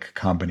public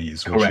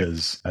companies,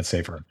 which that's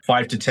safer.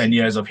 5 to 10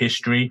 years of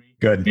history.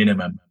 Good.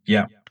 Minimum.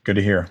 Yeah. Good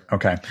to hear.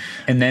 Okay.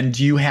 And then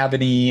do you have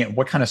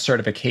what kind of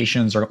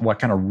certifications or what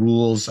kind of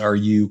rules are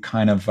you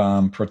kind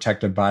of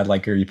protected by?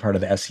 Like, are you part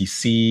of the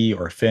SEC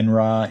or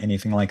FINRA,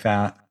 anything like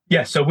that?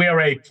 Yeah, so we are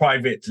a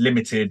private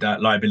limited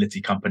liability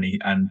company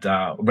and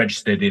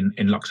registered in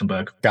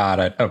Luxembourg. Got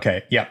it.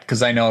 Okay. Yeah,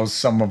 because I know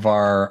some of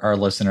our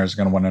listeners are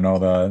going to want to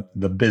know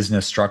the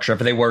business structure. If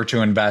they were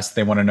to invest,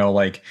 they want to know,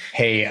 like,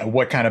 hey,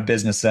 what kind of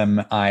business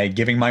am I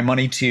giving my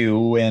money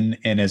to? And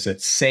is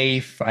it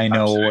safe? I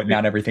know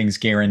not everything's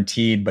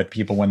guaranteed, but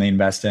people, when they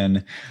invest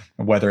in,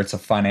 whether it's a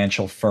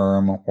financial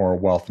firm or a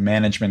wealth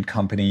management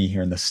company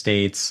here in the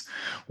States,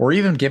 or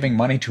even giving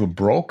money to a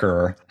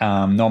broker,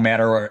 no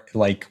matter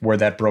like where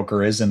that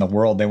broker is in the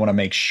world, they want to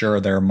make sure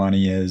their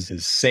money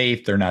is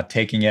safe. They're not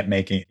taking it,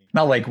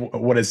 not like,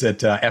 what is it,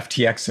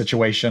 FTX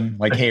situation?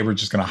 Like, hey, we're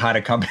just going to hide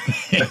a company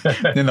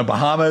in the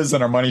Bahamas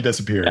and our money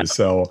disappears.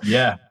 So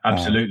yeah,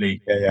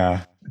 absolutely.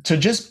 Yeah. To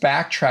just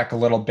backtrack a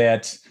little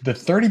bit, the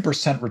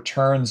 30%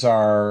 returns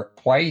are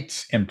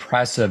quite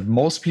impressive.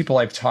 Most people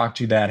I've talked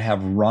to that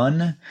have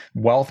run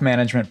wealth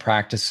management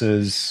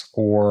practices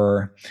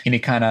or any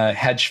kind of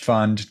hedge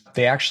fund,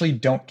 they actually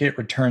don't get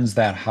returns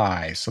that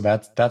high. So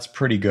that's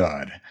pretty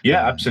good.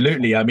 Yeah,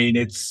 absolutely. I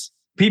mean,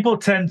 people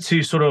tend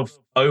to sort of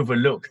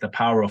overlook the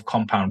power of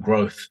compound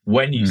growth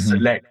when you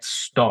select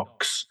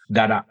stocks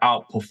that are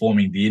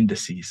outperforming the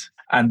indices.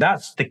 And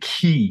that's the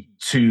key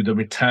to the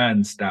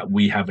returns that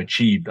we have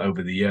achieved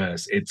over the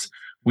years.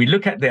 We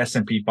look at the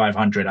S&P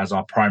 500 as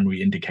our primary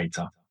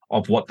indicator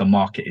of what the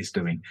market is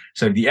doing.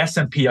 So the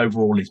S&P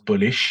overall is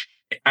bullish.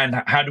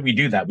 And how do we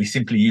do that? We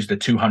simply use the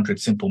 200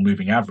 simple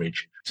moving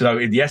average. So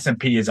if the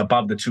S&P is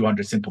above the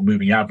 200 simple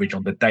moving average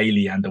on the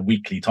daily and the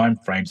weekly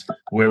timeframes,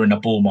 we're in a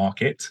bull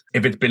market.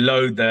 If it's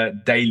below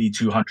the daily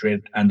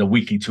 200 and the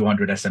weekly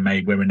 200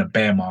 SMA, we're in a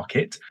bear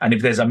market. And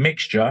if there's a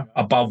mixture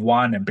above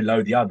one and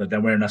below the other,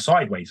 then we're in a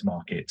sideways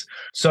market.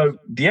 So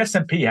the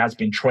S&P has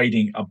been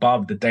trading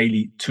above the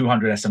daily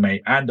 200 SMA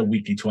and the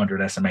weekly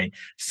 200 SMA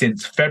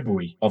since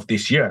February of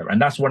this year.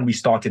 And that's when we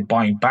started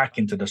buying back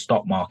into the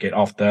stock market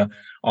after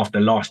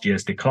last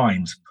year's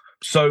declines.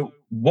 So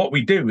what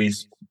we do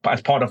is,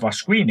 as part of our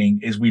screening,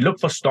 is we look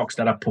for stocks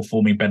that are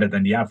performing better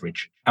than the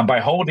average. And by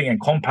holding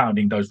and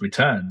compounding those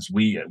returns,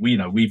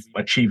 we've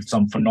achieved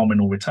some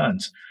phenomenal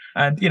returns.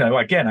 And,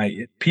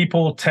 again,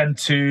 people tend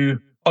to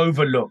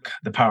overlook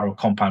the power of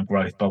compound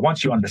growth. But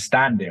once you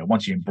understand it,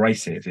 once you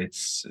embrace it,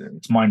 it's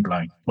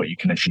mind-blowing what you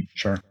can achieve.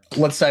 Sure.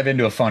 Let's dive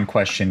into a fun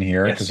question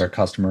here, because our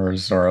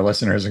customers or our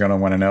listeners are going to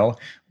want to know,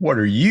 what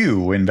are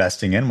you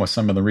investing in with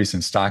some of the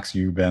recent stocks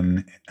you've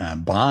been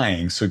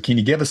buying? So can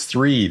you give us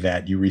 3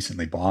 that you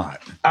recently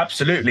bought?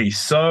 Absolutely.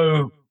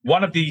 So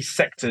one of the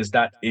sectors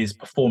that is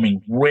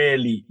performing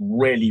really,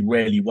 really,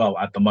 really well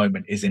at the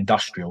moment is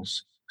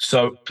industrials.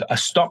 So a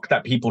stock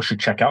that people should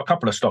check out, a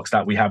couple of stocks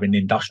that we have in the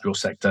industrial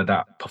sector that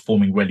are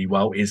performing really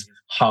well is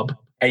Hub,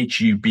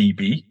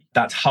 HUBB.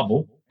 That's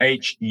Hubble.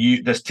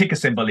 The ticker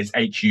symbol is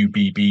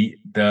HUBB.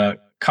 The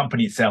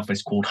company itself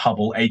is called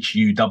Hubble,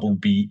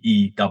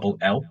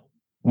 HUBBELL.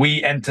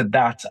 We entered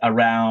that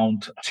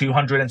around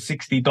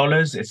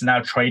 $260. It's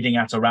now trading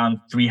at around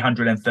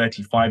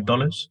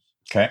 $335.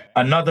 Okay.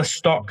 Another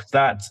stock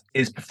that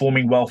is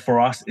performing well for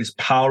us is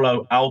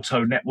Palo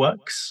Alto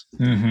Networks.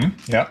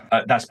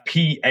 Yep. That's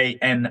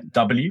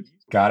PANW.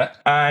 Got it.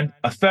 And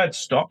a third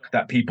stock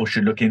that people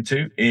should look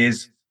into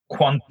is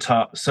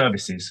Quanta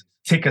Services,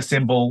 ticker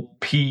symbol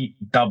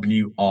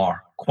PWR,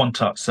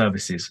 Quanta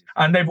Services.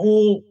 And they've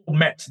all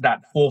met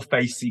that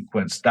four-phase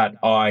sequence that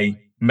I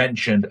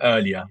mentioned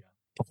earlier.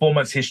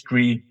 Performance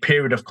history,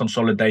 period of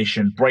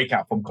consolidation,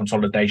 breakout from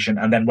consolidation.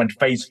 And then when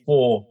phase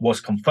 4 was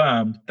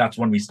confirmed, that's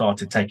when we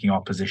started taking our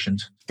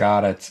positions.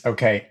 Got it.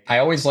 Okay. I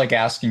always like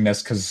asking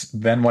this because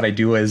then what I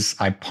do is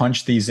I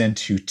punch these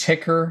into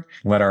ticker,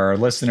 let our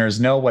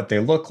listeners know what they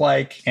look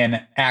like.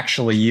 And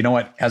actually, you know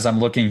what? As I'm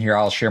looking here,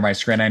 I'll share my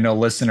screen. I know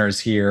listeners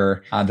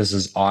here, this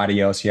is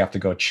audio, so you have to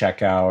go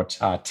check out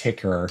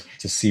ticker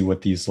to see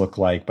what these look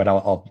like. But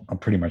I'll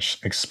pretty much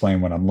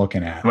explain what I'm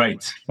looking at.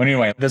 Right. But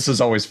anyway, this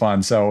is always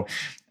fun. So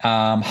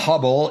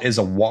Hubble is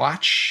a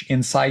watch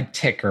inside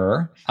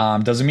ticker.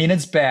 Doesn't mean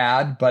it's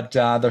bad, but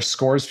their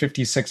score is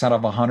 56 out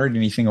of 100.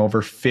 Anything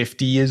over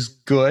 50 is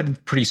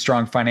good. Pretty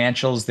strong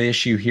financials. The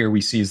issue here we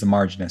see is the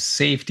margin of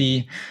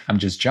safety. I'm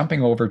just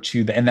jumping over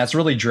to and that's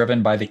really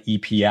driven by the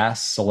EPS.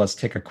 So let's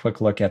take a quick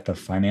look at the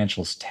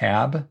financials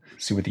tab,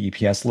 see what the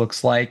EPS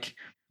looks like.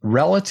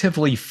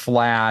 Relatively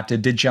flat.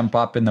 It did jump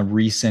up in the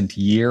recent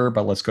year,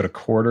 but let's go to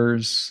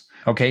quarters.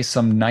 Okay,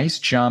 some nice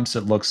jumps,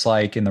 it looks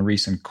like, in the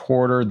recent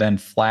quarter, then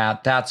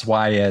flat. That's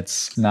why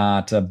it's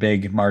not a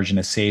big margin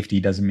of safety.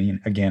 Doesn't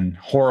mean, again,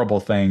 horrible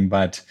thing,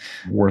 but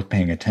worth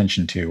paying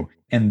attention to.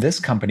 And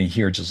this company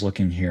here, just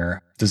looking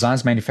here,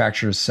 designs,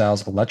 manufactures,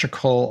 sells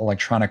electrical,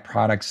 electronic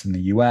products in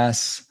the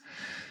US,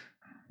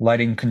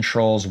 lighting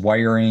controls,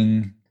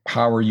 wiring,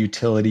 power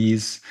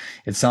utilities.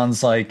 It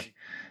sounds like,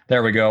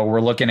 there we go.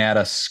 We're looking at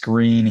a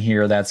screen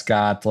here that's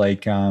got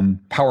like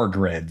power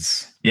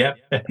grids. Yep.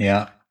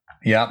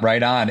 Yeah,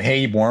 right on.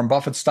 Hey, Warren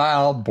Buffett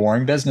style,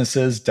 boring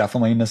businesses,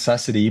 definitely a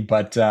necessity.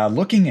 But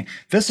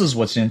this is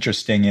what's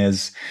interesting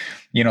is,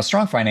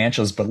 strong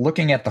financials, but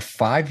looking at the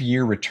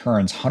 5-year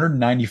returns,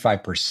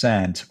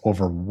 195%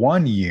 over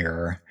 1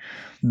 year,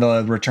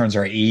 the returns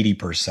are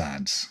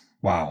 80%.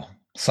 Wow.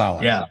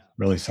 Solid. Yeah.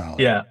 Really solid.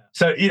 Yeah.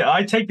 So,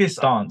 I take this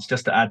stance,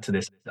 just to add to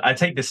this, I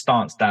take this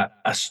stance that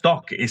a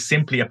stock is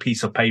simply a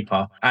piece of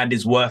paper and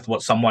is worth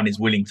what someone is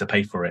willing to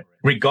pay for it,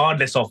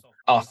 regardless of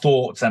our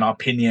thoughts and our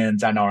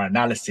opinions and our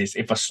analysis.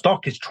 If a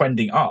stock is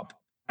trending up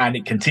and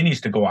it continues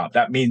to go up,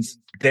 that means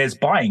there's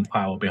buying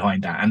power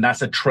behind that. And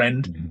that's a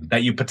trend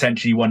that you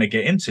potentially want to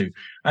get into.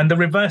 And the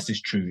reverse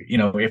is true.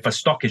 If a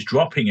stock is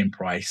dropping in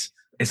price,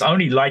 it's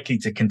only likely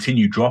to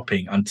continue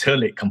dropping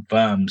until it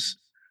confirms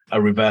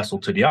a reversal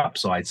to the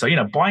upside. So,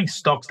 buying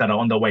stocks that are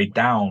on the way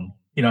down,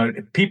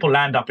 people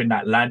land up in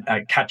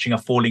that catching a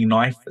falling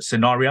knife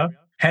scenario.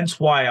 Hence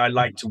why I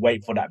like to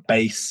wait for that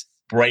base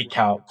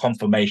breakout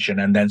confirmation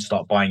and then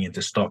start buying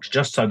into stocks,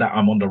 just so that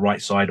I'm on the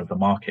right side of the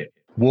market.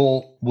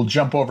 We'll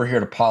jump over here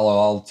to Palo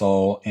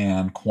Alto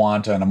and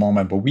Quanta in a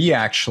moment, but we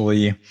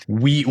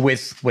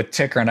with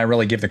ticker, and I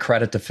really give the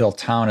credit to Phil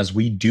Town, as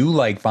we do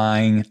like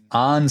buying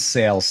on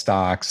sale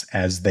stocks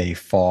as they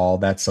fall.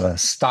 That's a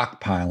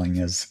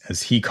stockpiling,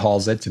 as he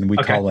calls it, and we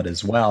call it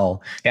as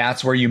well.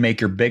 That's where you make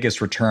your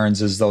biggest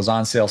returns, is those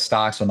on sale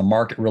stocks when the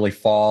market really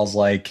falls,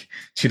 like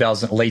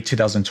late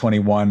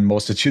 2021,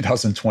 most of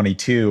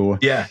 2022.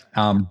 Yeah.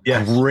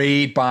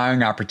 Great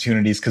buying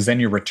opportunities, because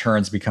then your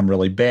returns become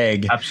really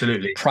big.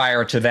 Absolutely.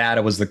 Prior to that,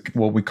 it was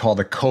what we call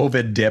the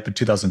COVID dip in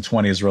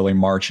 2020 is really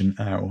March and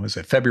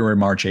February,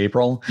 March,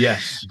 April.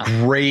 Yes.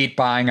 Great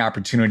buying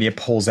opportunity. It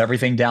pulls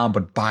everything down,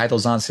 but buy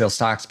those on sale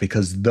stocks,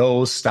 because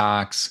those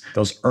stocks,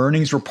 those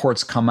earnings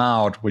reports come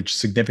out, which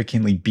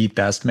significantly beat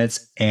the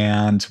estimates.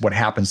 And what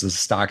happens is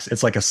stocks,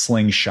 it's like a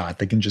slingshot.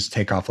 They can just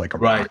take off like a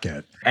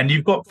rocket. And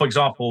you've got, for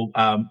example,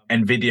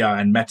 NVIDIA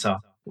and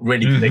Meta,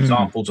 really good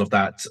examples of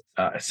that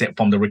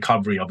from the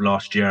recovery of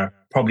last year,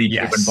 probably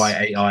driven by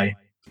AI.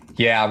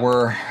 Yeah,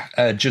 we're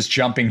just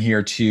jumping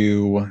here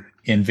to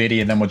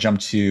NVIDIA, then we'll jump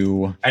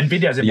to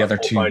NVIDIA's in the my other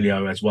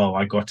portfolio as well.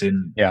 I got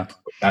in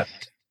that.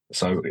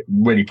 So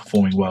really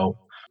performing well.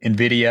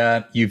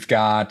 NVIDIA, you've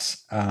got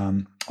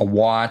a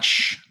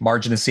watch,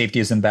 margin of safety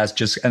is in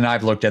best, and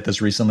I've looked at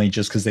this recently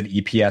just because the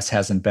EPS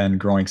hasn't been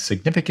growing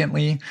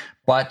significantly,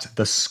 but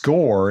the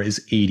score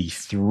is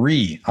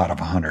 83 out of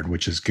 100,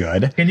 which is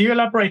good. Can you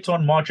elaborate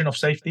on margin of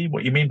safety,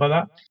 what you mean by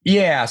that?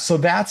 Yeah, so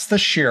that's the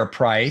share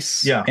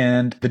price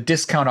and the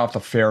discount off the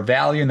fair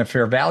value. And the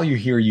fair value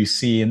here you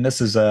see, and this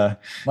is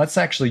let's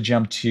actually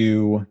jump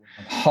to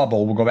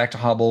Hubble. We'll go back to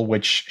Hubble,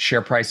 which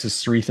share price is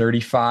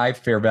 $335,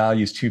 fair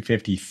value is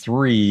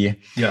 $253.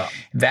 Yeah.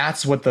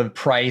 That's what the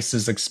price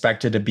is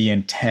expected to be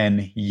in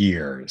 10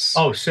 years.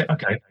 Oh,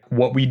 okay.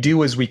 what we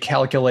do is we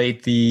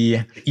calculate the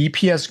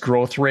EPS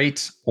growth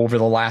rate over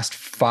the last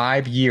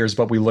 5 years,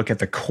 but we look at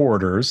the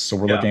quarters. So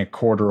we're looking at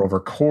quarter over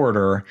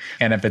quarter.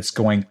 And if it's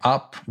going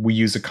up, we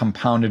use a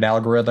compounded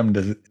algorithm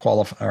to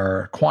qualify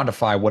or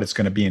quantify what it's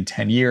going to be in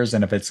 10 years.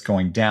 And if it's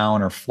going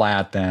down or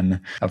flat,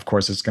 then of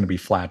course it's going to be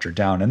flat or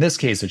down. In this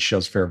case, it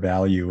shows fair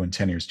value in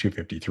 10 years,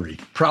 253.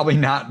 Probably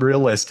not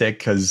realistic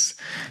because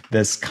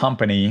this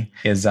company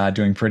is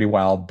doing pretty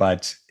well,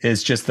 but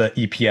it's just the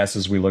EPS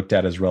as we looked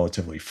at is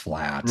relatively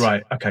flat.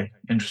 Right. Okay.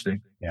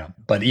 Interesting. Yeah.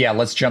 But yeah,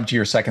 let's jump to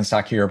your second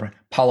stock here.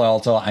 Palo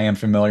Alto, I am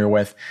familiar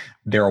with.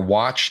 Their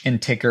watch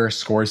and ticker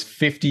scores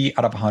 50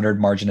 out of 100.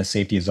 Margin of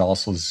safety is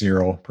also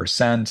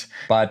 0%.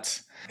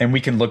 And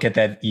we can look at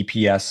that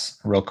EPS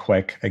real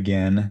quick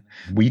again.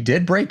 We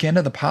did break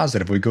into the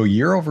positive. We go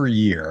year over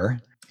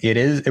year.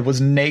 It was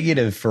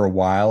negative for a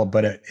while,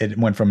 but it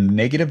went from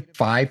negative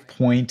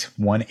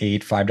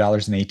 5.18,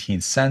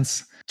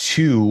 $5.18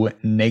 to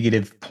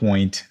negative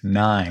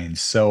 0.9.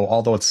 So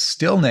although it's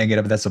still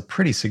negative, that's a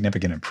pretty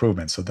significant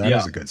improvement. So that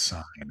is a good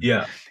sign.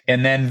 Yeah.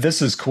 And then this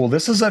is cool.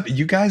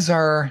 You guys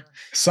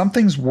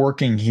something's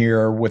working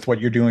here with what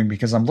you're doing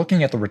because I'm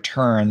looking at the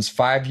returns,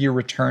 5-year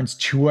returns,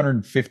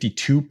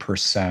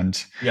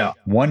 252%. Yeah.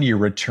 1-year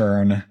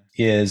return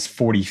is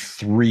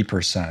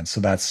 43%. So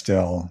that's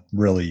still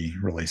really,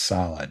 really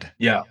solid.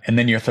 Yeah. And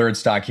then your third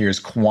stock here is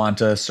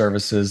Quanta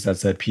Services.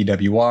 That's at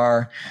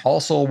PWR.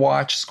 Also a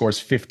watch, scores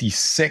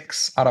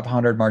 56 out of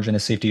 100. Margin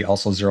of safety,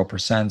 also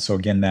 0%. So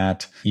again,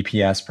 that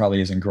EPS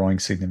probably isn't growing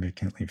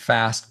significantly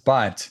fast.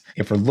 But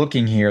if we're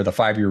looking here, the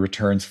 5-year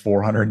return's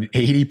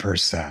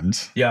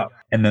 480%. Yeah.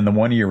 And then the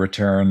 1-year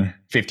return,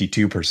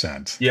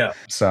 52%. Yeah.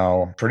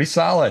 So pretty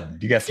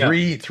solid. You got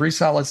three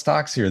solid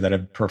stocks here that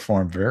have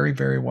performed very,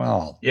 very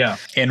well. Yeah.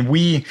 And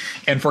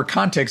for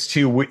context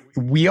too,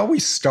 we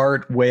always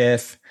start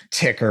with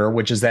ticker,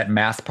 which is that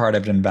math part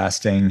of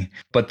investing.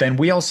 But then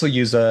we also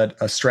use a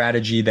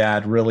strategy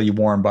that really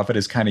Warren Buffett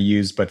has kind of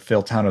used, but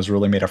Phil Town has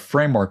really made a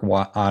framework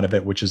out of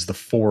it, which is the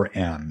 4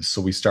 M's. So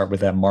we start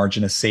with that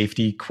margin of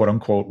safety, quote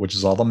unquote, which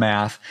is all the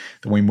math.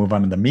 Then we move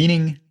on to the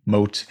meaning,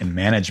 moat, and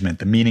management.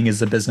 The meaning is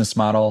the business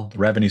model, the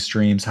revenue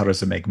streams. How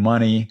does it make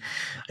money?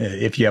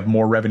 If you have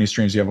more revenue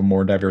streams, you have a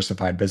more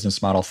diversified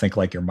business model. Think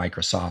like your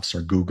Microsofts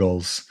or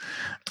Googles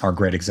are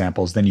great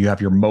examples. Then you have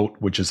your moat,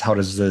 which is how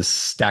does this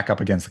stack up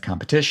against the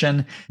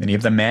competition? Then you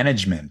have the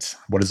management.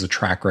 What is the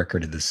track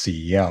record of the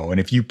CEO? And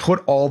if you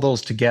put all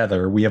those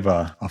together, we have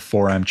a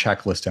 4M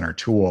checklist in our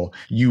tool.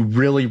 You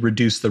really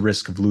reduce the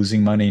risk of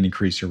losing money and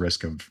increase your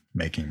risk of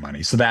making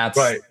money. So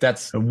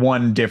that's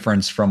one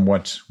difference from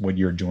what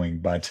you're doing.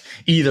 But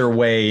either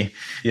way,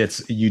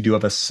 you do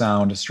have a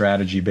sound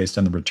strategy based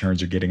on the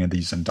returns you're getting in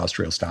these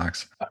industrial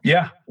stocks.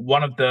 Yeah.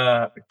 One of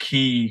the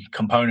key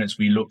components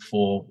we look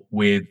for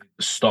with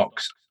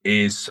stocks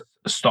is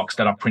stocks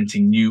that are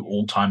printing new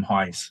all-time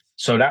highs.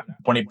 So that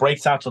when it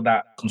breaks out of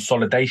that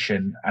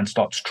consolidation and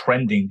starts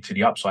trending to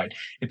the upside,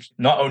 it's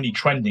not only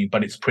trending,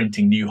 but it's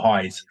printing new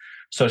highs.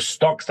 So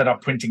stocks that are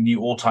printing new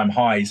all-time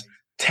highs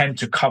tend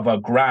to cover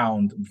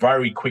ground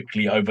very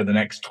quickly over the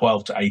next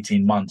 12 to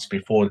 18 months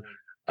before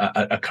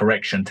a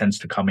correction tends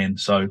to come in.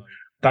 So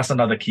that's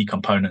another key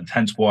component,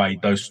 hence why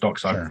those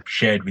stocks I've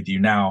shared with you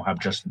now have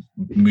just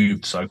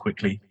moved so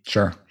quickly.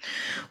 Sure.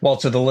 Well,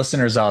 to the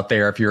listeners out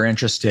there, if you're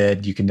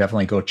interested, you can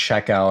definitely go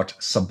check out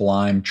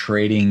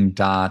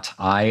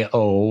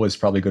sublimetrading.io is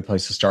probably a good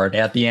place to start.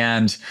 At the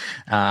end,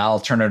 I'll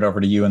turn it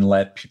over to you and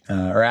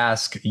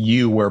ask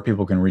you where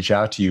people can reach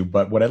out to you.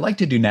 But what I'd like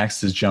to do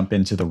next is jump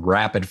into the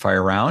rapid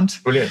fire round.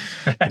 Brilliant.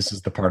 This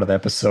is the part of the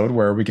episode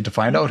where we get to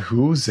find out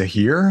who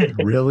Zaheer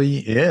really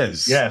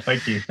is. Yeah,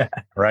 thank you.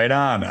 Right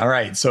on. All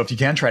right. So if you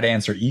can, try to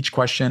answer each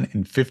question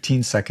in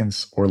 15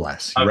 seconds or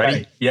less. You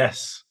ready?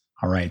 Yes.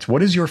 All right.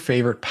 What is your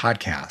favorite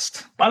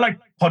podcast? I like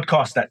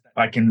podcasts that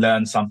I can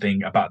learn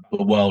something about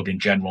the world in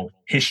general.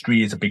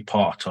 History is a big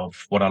part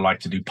of what I like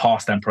to do,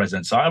 past and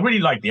present. So I really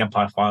like The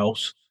Empire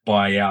Files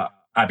by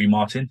Abby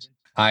Martin.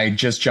 I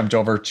just jumped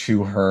over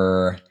to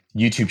her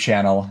YouTube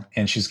channel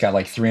and she's got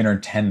like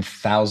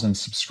 310,000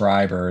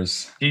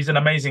 subscribers. She's an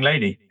amazing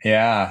lady.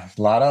 Yeah,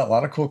 a lot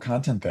of cool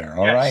content there.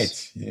 All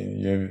right.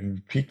 You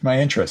piqued my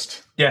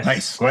interest. Yes.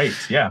 Nice. Great.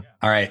 Yeah.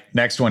 All right.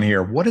 Next one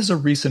here. What is a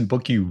recent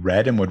book you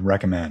read and would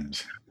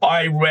recommend?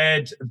 I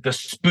read The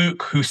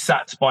Spook Who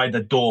Sat by the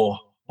Door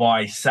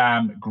by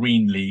Sam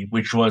Greenlee,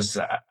 which was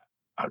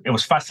it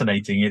was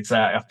fascinating. It's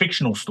a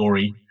fictional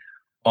story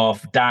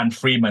of Dan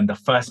Freeman, the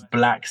first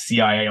Black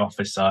CIA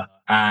officer,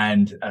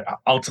 and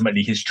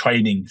ultimately his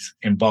trainings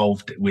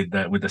involved with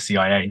the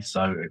CIA.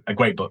 So a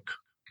great book.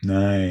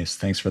 Nice.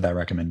 Thanks for that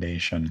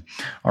recommendation.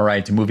 All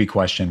right. Movie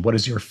question. What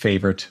is your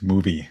favorite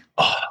movie?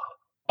 Oh,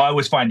 I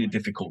always find it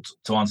difficult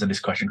to answer this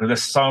question because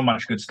there's so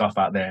much good stuff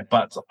out there.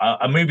 But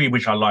a movie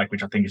which I like,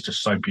 which I think is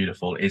just so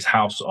beautiful, is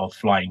House of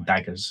Flying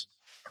Daggers.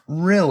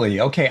 Really?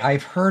 Okay,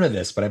 I've heard of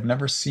this, but I've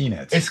never seen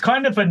it. It's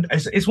kind of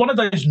it's one of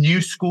those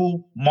new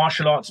school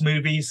martial arts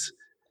movies.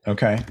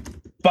 Okay.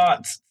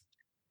 But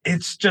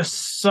it's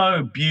just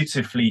so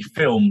beautifully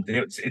filmed.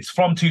 It's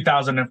from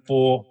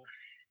 2004.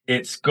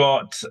 It's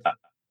got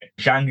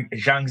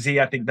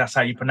Zhangzi, I think that's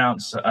how you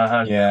pronounce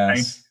her name.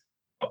 Yes.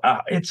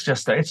 It's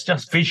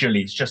just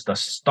visually, it's just a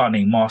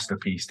stunning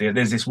masterpiece.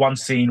 There's this one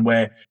scene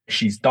where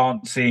she's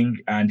dancing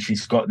and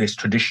she's got this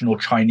traditional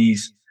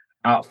Chinese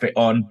outfit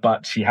on,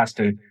 but she has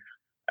to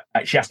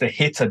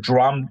hit a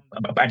drum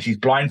and she's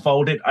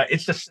blindfolded.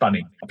 It's just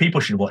stunning. People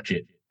should watch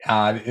it.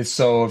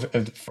 So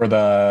for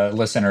the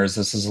listeners,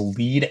 this is a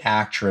lead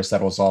actress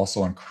that was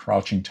also in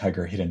Crouching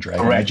Tiger, Hidden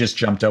Dragon. Correct. I just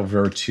jumped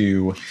over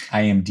to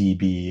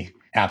IMDb.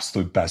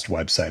 Absolute best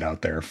website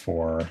out there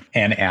for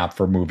an app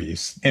for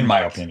movies, in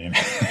my opinion.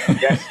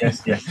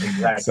 Yes,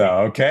 exactly. So,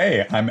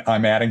 okay,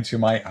 I'm adding to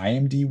my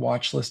IMDb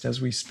watch list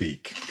as we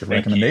speak. Good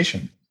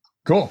recommendation.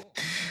 Cool.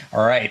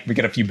 All right, we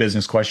got a few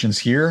business questions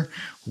here.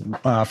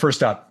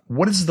 First up,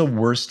 what is the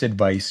worst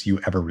advice you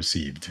ever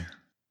received?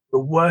 The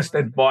worst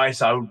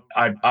advice,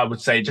 I would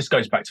say, it just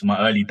goes back to my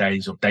early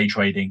days of day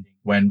trading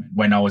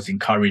when I was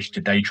encouraged to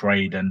day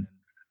trade and,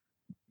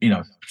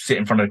 sit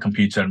in front of the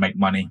computer and make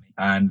money.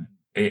 And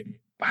it,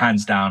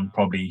 hands down,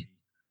 probably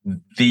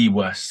the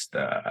worst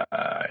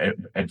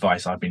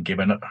advice I've been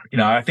given.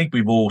 I think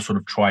we've all sort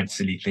of tried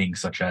silly things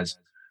such as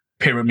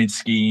pyramid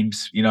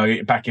schemes.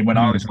 Back in when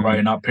I was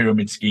growing up,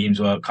 pyramid schemes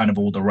were kind of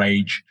all the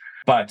rage.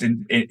 But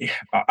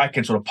I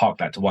can sort of park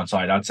that to one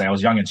side. I'd say I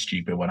was young and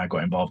stupid when I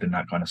got involved in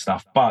that kind of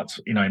stuff. But,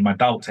 in my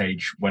adult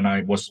age, when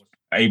I was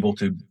able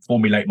to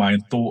formulate my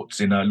own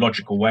thoughts in a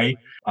logical way,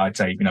 I'd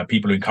say,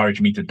 people who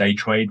encouraged me to day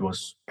trade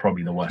was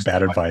probably the worst.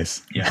 Bad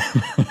advice. Yeah.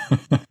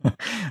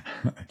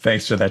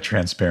 Thanks for that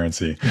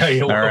transparency.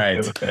 All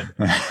right.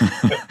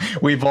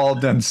 We've all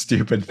done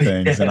stupid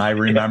things. And I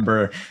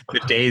remember the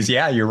days,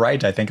 you're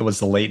right. I think it was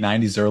the late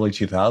 90s, early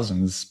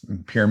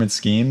 2000s, pyramid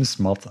schemes.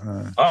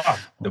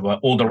 They were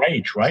all the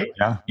rage, right?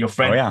 Yeah. Your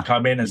friend would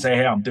come in and say,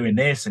 hey, I'm doing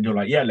this. And you're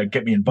like, yeah, look,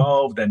 get me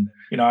involved. And,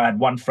 I had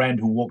one friend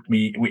who walked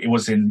me, it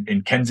was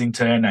in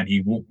Kensington, and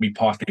he walked me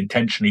past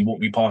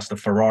the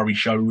Ferrari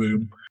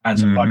showroom. And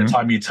so by the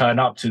time you turn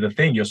up to the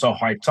thing, you're so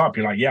hyped up.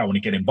 You're like, yeah, I want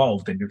to get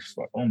involved. And you're just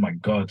like, oh my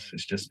God,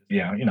 it's just,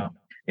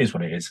 is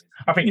what it is.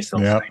 I think it's still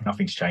the same.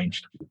 Nothing's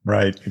changed.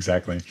 Right.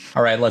 Exactly.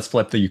 All right. Let's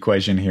flip the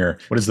equation here.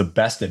 What is the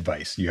best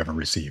advice you ever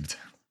received?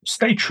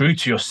 Stay true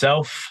to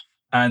yourself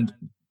and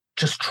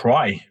just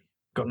try.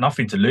 Got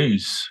nothing to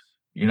lose.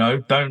 I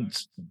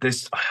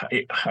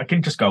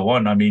can just go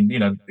on. I mean,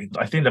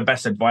 I think the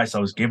best advice I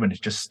was given is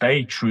just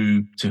stay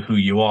true to who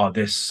you are.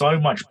 There's so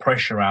much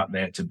pressure out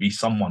there to be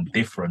someone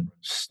different.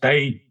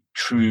 Stay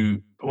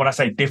true. When I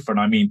say different,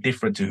 I mean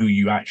different to who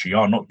you actually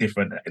are, not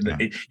different.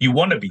 You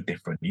want to be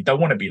different. You don't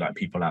want to be like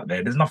people out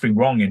there. There's nothing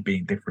wrong in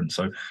being different.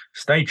 So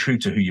stay true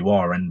to who you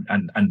are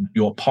and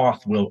your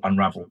path will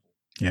unravel.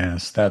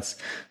 Yes, that's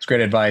great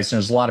advice.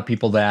 There's a lot of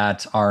people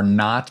that are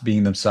not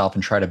being themselves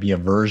and try to be a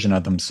version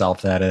of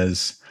themselves that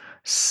is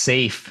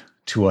safe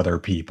to other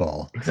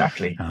people.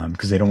 Exactly.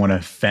 Because they don't want to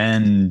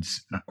offend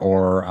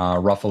or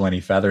ruffle any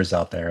feathers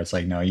out there. It's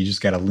like, no, you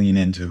just got to lean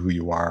into who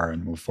you are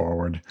and move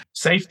forward.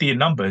 Safety in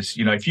numbers.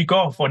 If you go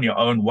off on your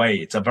own way,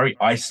 it's a very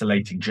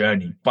isolating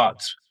journey.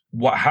 But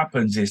what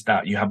happens is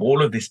that you have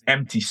all of this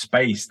empty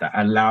space that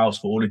allows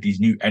for all of these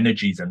new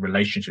energies and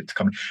relationships to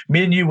come in.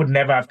 Me and you would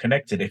never have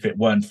connected if it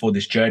weren't for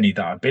this journey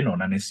that I've been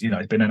on. And it's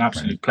been an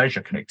absolute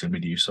pleasure connecting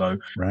with you. So,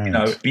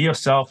 be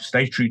yourself,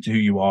 stay true to who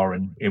you are,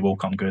 and it will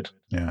come good.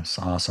 Yes.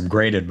 Awesome.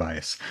 Great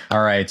advice.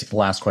 All right. The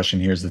last question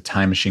here is the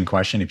time machine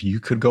question. If you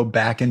could go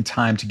back in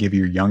time to give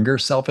your younger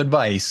self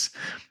advice,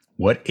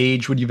 what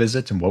age would you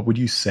visit and what would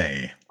you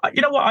say?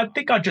 You know what? I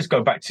think I'd just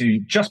go back to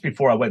just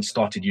before I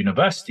started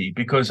university,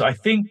 because I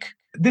think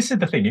this is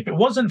the thing. If it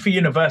wasn't for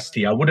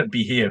university, I wouldn't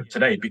be here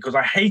today, because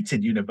I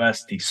hated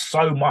university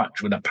so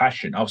much with a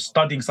passion. I was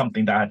studying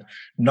something that I had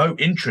no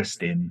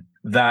interest in,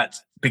 that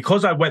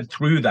because I went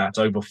through that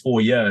over 4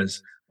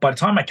 years, by the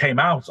time I came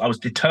out, I was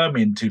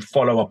determined to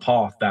follow a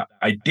path that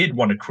I did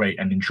want to create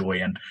and enjoy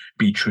and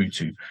be true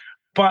to.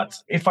 But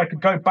if I could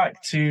go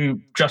back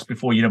to just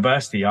before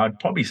university, I'd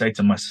probably say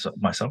to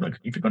myself, look,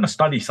 if you're going to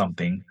study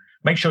something,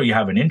 make sure you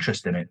have an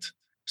interest in it.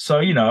 So,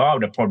 I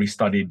would have probably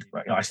studied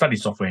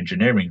software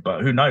engineering,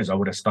 but who knows, I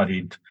would have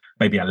studied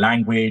maybe a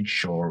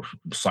language or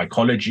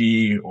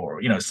psychology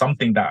or,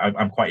 something that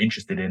I'm quite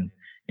interested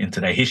in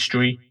today,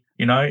 history.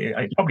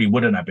 It probably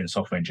wouldn't have been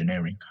software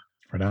engineering.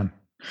 Right on.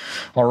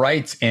 All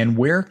right. And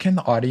where can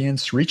the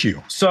audience reach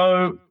you?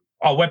 So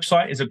our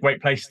website is a great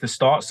place to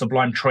start,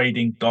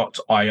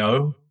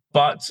 sublimetrading.io,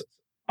 but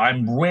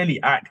I'm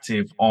really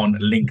active on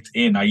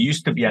LinkedIn. I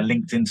used to be a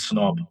LinkedIn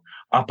snob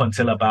up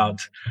until about,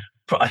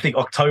 I think,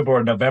 October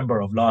or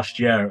November of last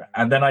year.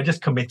 And then I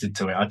just committed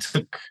to it. I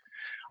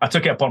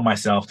took it upon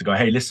myself to go,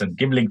 hey, listen,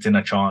 give LinkedIn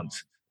a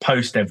chance,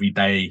 post every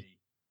day,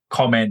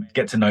 comment,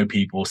 get to know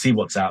people, see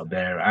what's out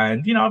there.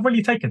 And, I've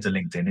really taken to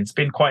LinkedIn. It's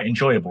been quite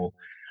enjoyable.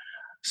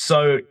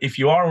 So if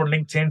you are on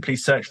LinkedIn,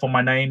 please search for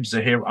my name,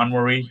 Zaheer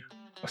Anwari.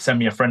 Send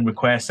me a friend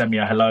request, send me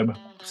a hello,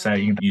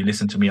 say you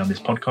listen to me on this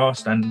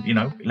podcast, and,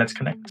 let's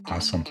connect.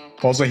 Awesome.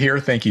 Well,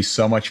 Zaheer, thank you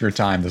so much for your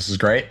time. This is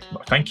great.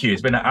 Thank you.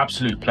 It's been an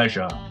absolute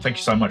pleasure. Thank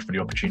you so much for the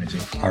opportunity.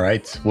 All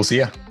right. We'll see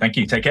you. Thank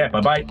you. Take care.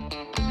 Bye-bye.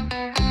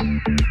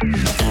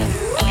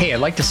 Hey, I'd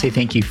like to say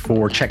thank you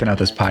for checking out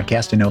this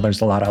podcast. I know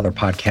there's a lot of other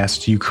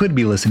podcasts you could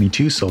be listening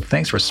to, so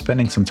thanks for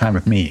spending some time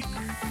with me.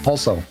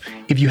 Also,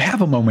 if you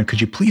have a moment,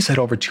 could you please head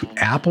over to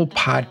Apple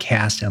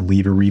Podcast and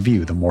leave a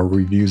review? The more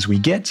reviews we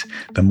get,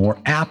 the more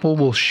Apple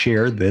will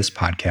share this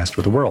podcast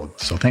with the world.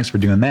 So thanks for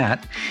doing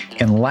that.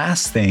 And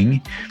last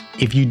thing,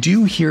 if you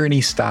do hear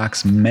any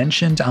stocks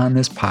mentioned on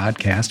this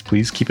podcast,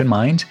 please keep in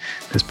mind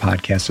this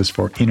podcast is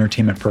for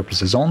entertainment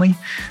purposes only.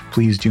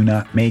 Please do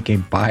not make a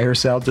buy or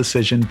sell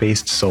decision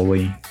based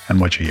solely on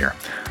what you hear.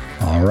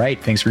 All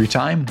right. Thanks for your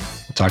time.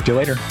 We'll talk to you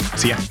later.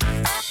 See ya.